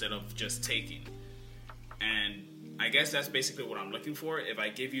instead of just taking. And I guess that's basically what I'm looking for. If I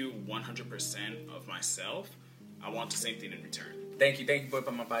give you 100% of myself, I want the same thing in return. Thank you,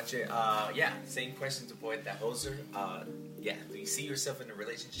 Poeta Mapache. Yeah, same question to Poeta Hoser. Yeah, do you see yourself in a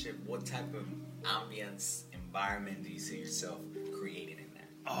relationship? What type of ambience, environment do you see yourself creating in that?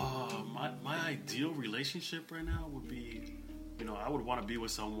 My ideal relationship right now would be, I would want to be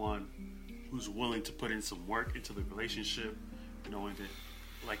with someone who's willing to put in some work into the relationship, knowing that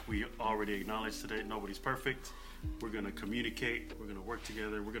like we already acknowledged today, nobody's perfect. We're going to communicate. We're going to work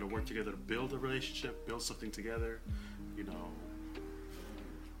together. We're going to work together to build a relationship, build something together, you know,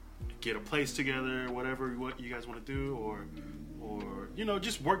 get a place together, what you guys want to do, or you know,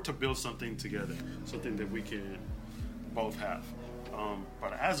 just work to build something together, something that we can both have.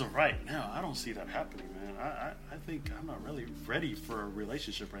 But as of right now, I don't see that happening, man. I think I'm not really ready for a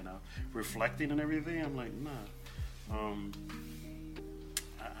relationship right now. Reflecting and everything, I'm like, nah.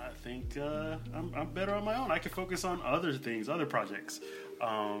 I think I'm better on my own. I can focus on other things, other projects.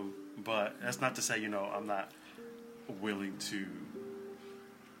 But that's not to say, you know, I'm not willing to.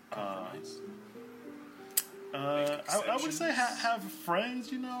 I would say have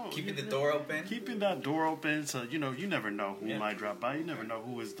friends, you know. Keeping the door open. Keeping that door open, so you know, you never know who might drop by. You never know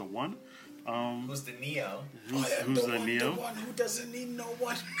who is the one. Who's the Neo? Who's the Neo? The one who doesn't need no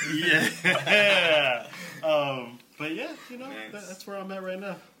one. Yeah. But yeah, you know, nice. That's where I'm at right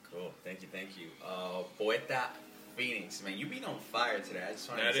now. Cool. Thank you. Poeta Phoenix, man, you been on fire today. I just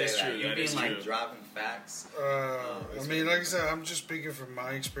wanted That to is say true. that. You've That been is like true. dropping facts. I mean, like I said, I'm just speaking from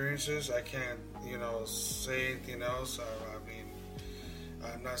my experiences. I can't, you know, say anything else. I mean,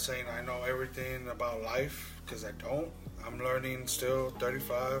 I'm not saying I know everything about life, because I don't. I'm learning still,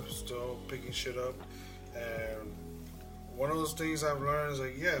 35, still picking shit up. And one of those things I've learned is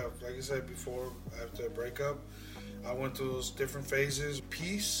like, yeah, like I said before, after a breakup, I went through those different phases.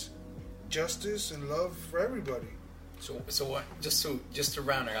 Peace, justice, and love for everybody. So what? Just to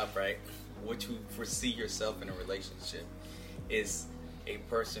round her up, right? What you foresee yourself in a relationship is a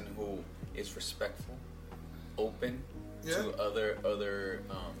person who is respectful, open to other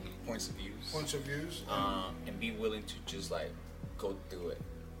points of views. And be willing to just like go through it.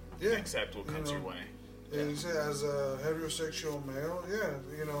 Yeah, Accept what comes your way. Yeah, as a heterosexual male,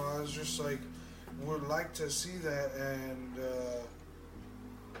 you know, I was just like, would like to see that and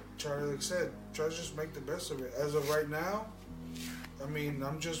try to, like I said, try to just make the best of it. As of right now, I mean,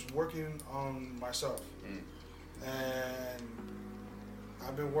 I'm just working on myself. And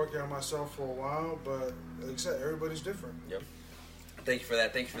I've been working on myself for a while, but like I said, everybody's different. Yep. Thank you for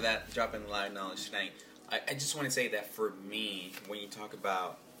that. Dropping a lot of knowledge tonight. I just want to say that for me, when you talk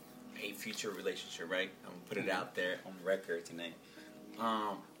about a future relationship, right? I'm gonna put it out there on record tonight.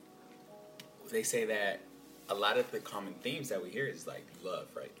 They say that a lot of the common themes that we hear is like love,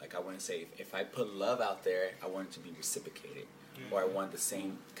 right? Like I want to say, if I put love out there, I want it to be reciprocated, or I want the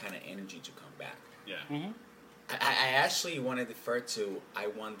same kind of energy to come back. Yeah. Mm-hmm. I actually want to defer to, I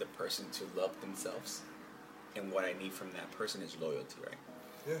want the person to love themselves, and what I need from that person is loyalty, right?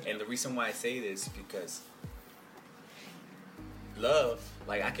 Yeah. And the reason why I say this is because love,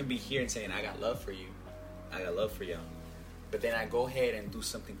 like I can be here and saying I got love for you, I got love for y'all, but then I go ahead and do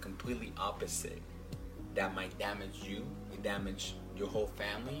something completely opposite that might damage you, it damage your whole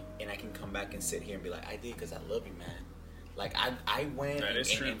family, and I can come back and sit here and be like, I did because I love you, man. Like I went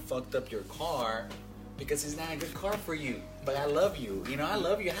and fucked up your car because it's not a good car for you, but I love you. You know, I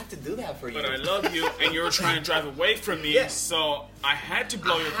love you. I have to do that for you. But I love you, and you were trying to drive away from me, so I had to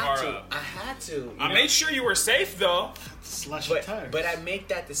blow your car up. I had to. I made sure you were safe, though. Slash your tires. But I make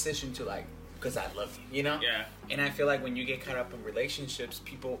that decision to like, because I love you, you know? Yeah. And I feel like when you get caught up in relationships,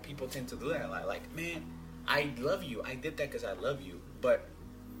 people tend to do that. Like, man, I love you. I did that because I love you. But,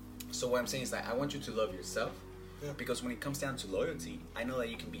 so what I'm saying is like, I want you to love yourself. Yeah. Because when it comes down to loyalty, I know that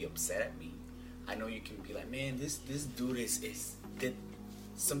you can be upset at me. I know you can be like, man, this dude did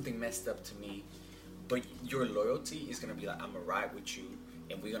something messed up to me. But your loyalty is going to be like, I'm going to ride with you,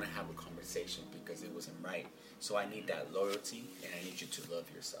 and we're going to have a conversation because it wasn't right. So I need that loyalty, and I need you to love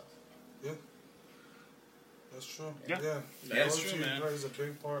yourself. Yeah. That's true. Yeah. That's true, man. Plays a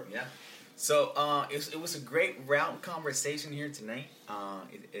big part. Yeah. So it was a great round conversation here tonight.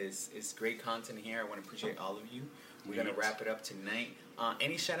 It's great content here. I want to appreciate all of you. We're going to wrap it up tonight.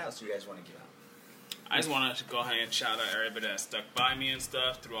 Any shout-outs you guys want to give out? I just wanted to go ahead and shout out everybody that stuck by me and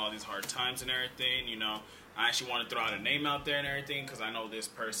stuff through all these hard times and everything. You know, I actually want to throw out a name out there and everything because I know this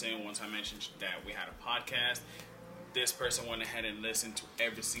person, once I mentioned that we had a podcast, this person went ahead and listened to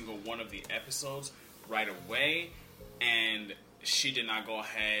every single one of the episodes right away, and she did not go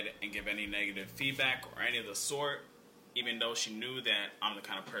ahead and give any negative feedback or any of the sort, even though she knew that I'm the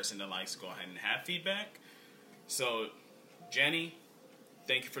kind of person that likes to go ahead and have feedback. So, Jenny,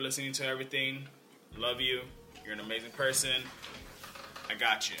 thank you for listening to everything. Love you. You're an amazing person. I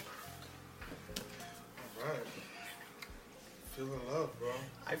got you. All right. Feel the love, bro.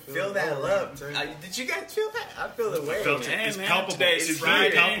 I feel that love. Did you guys feel that? I feel the way. It's palpable. Today's It's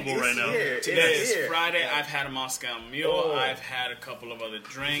Friday. very palpable right now. Today is Friday. I've had a Moscow Mule. Oh. I've had a couple of other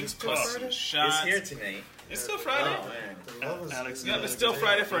drinks, Is it plus still some Friday? shots. It's here tonight. It's still Friday. Oh man. The love is Alex, Yeah, it's still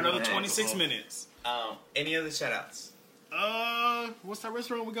Friday for another 26 minutes. Any other shout outs? What's that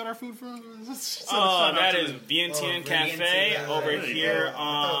restaurant we got our food from? Oh, that is Vientiane Cafe Vientiane, over yeah. here I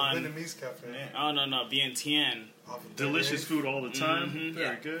thought on. Vietnamese cafe. Oh no, Vientiane. Off of Delicious 38th, food all the time. Mhm. Very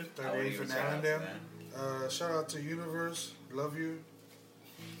Yeah. good. 38th and Shout out to Allendale. that. Shout out to Universe. Love you.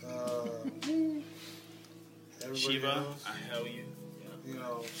 Everybody Shiva, else. I hail you. You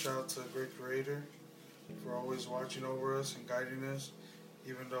know, shout out to the great creator for always watching over us and guiding us.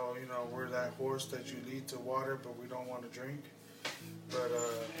 Even though, you know, we're that horse that you lead to water, but we don't want to drink. But,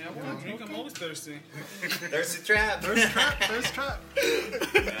 Yeah, I want to drink. I'm always thirsty. There's a trap. First trap.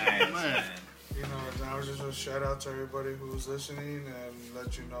 Nice, man. you know, now just a shout out to everybody who's listening and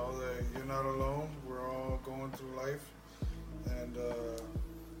let you know that you're not alone. We're all going through life. And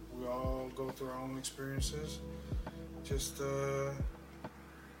we all go through our own experiences. Just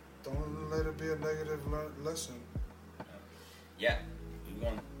don't let it be a negative lesson. Yeah, we're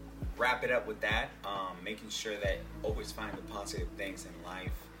going to wrap it up with that. Making sure that always find the positive things in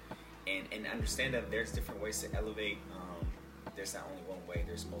life and understand that there's different ways to elevate. There's not only one way,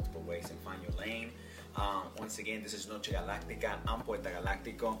 there's multiple ways, and find your lane. Once again, this is Noche Galáctica. I'm Poeta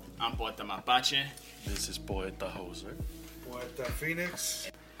Galáctico. I'm Poeta Mapache. This is Poeta Hoser. Poeta Phoenix.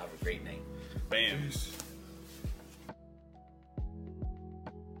 Have a great night. Bam. Peace.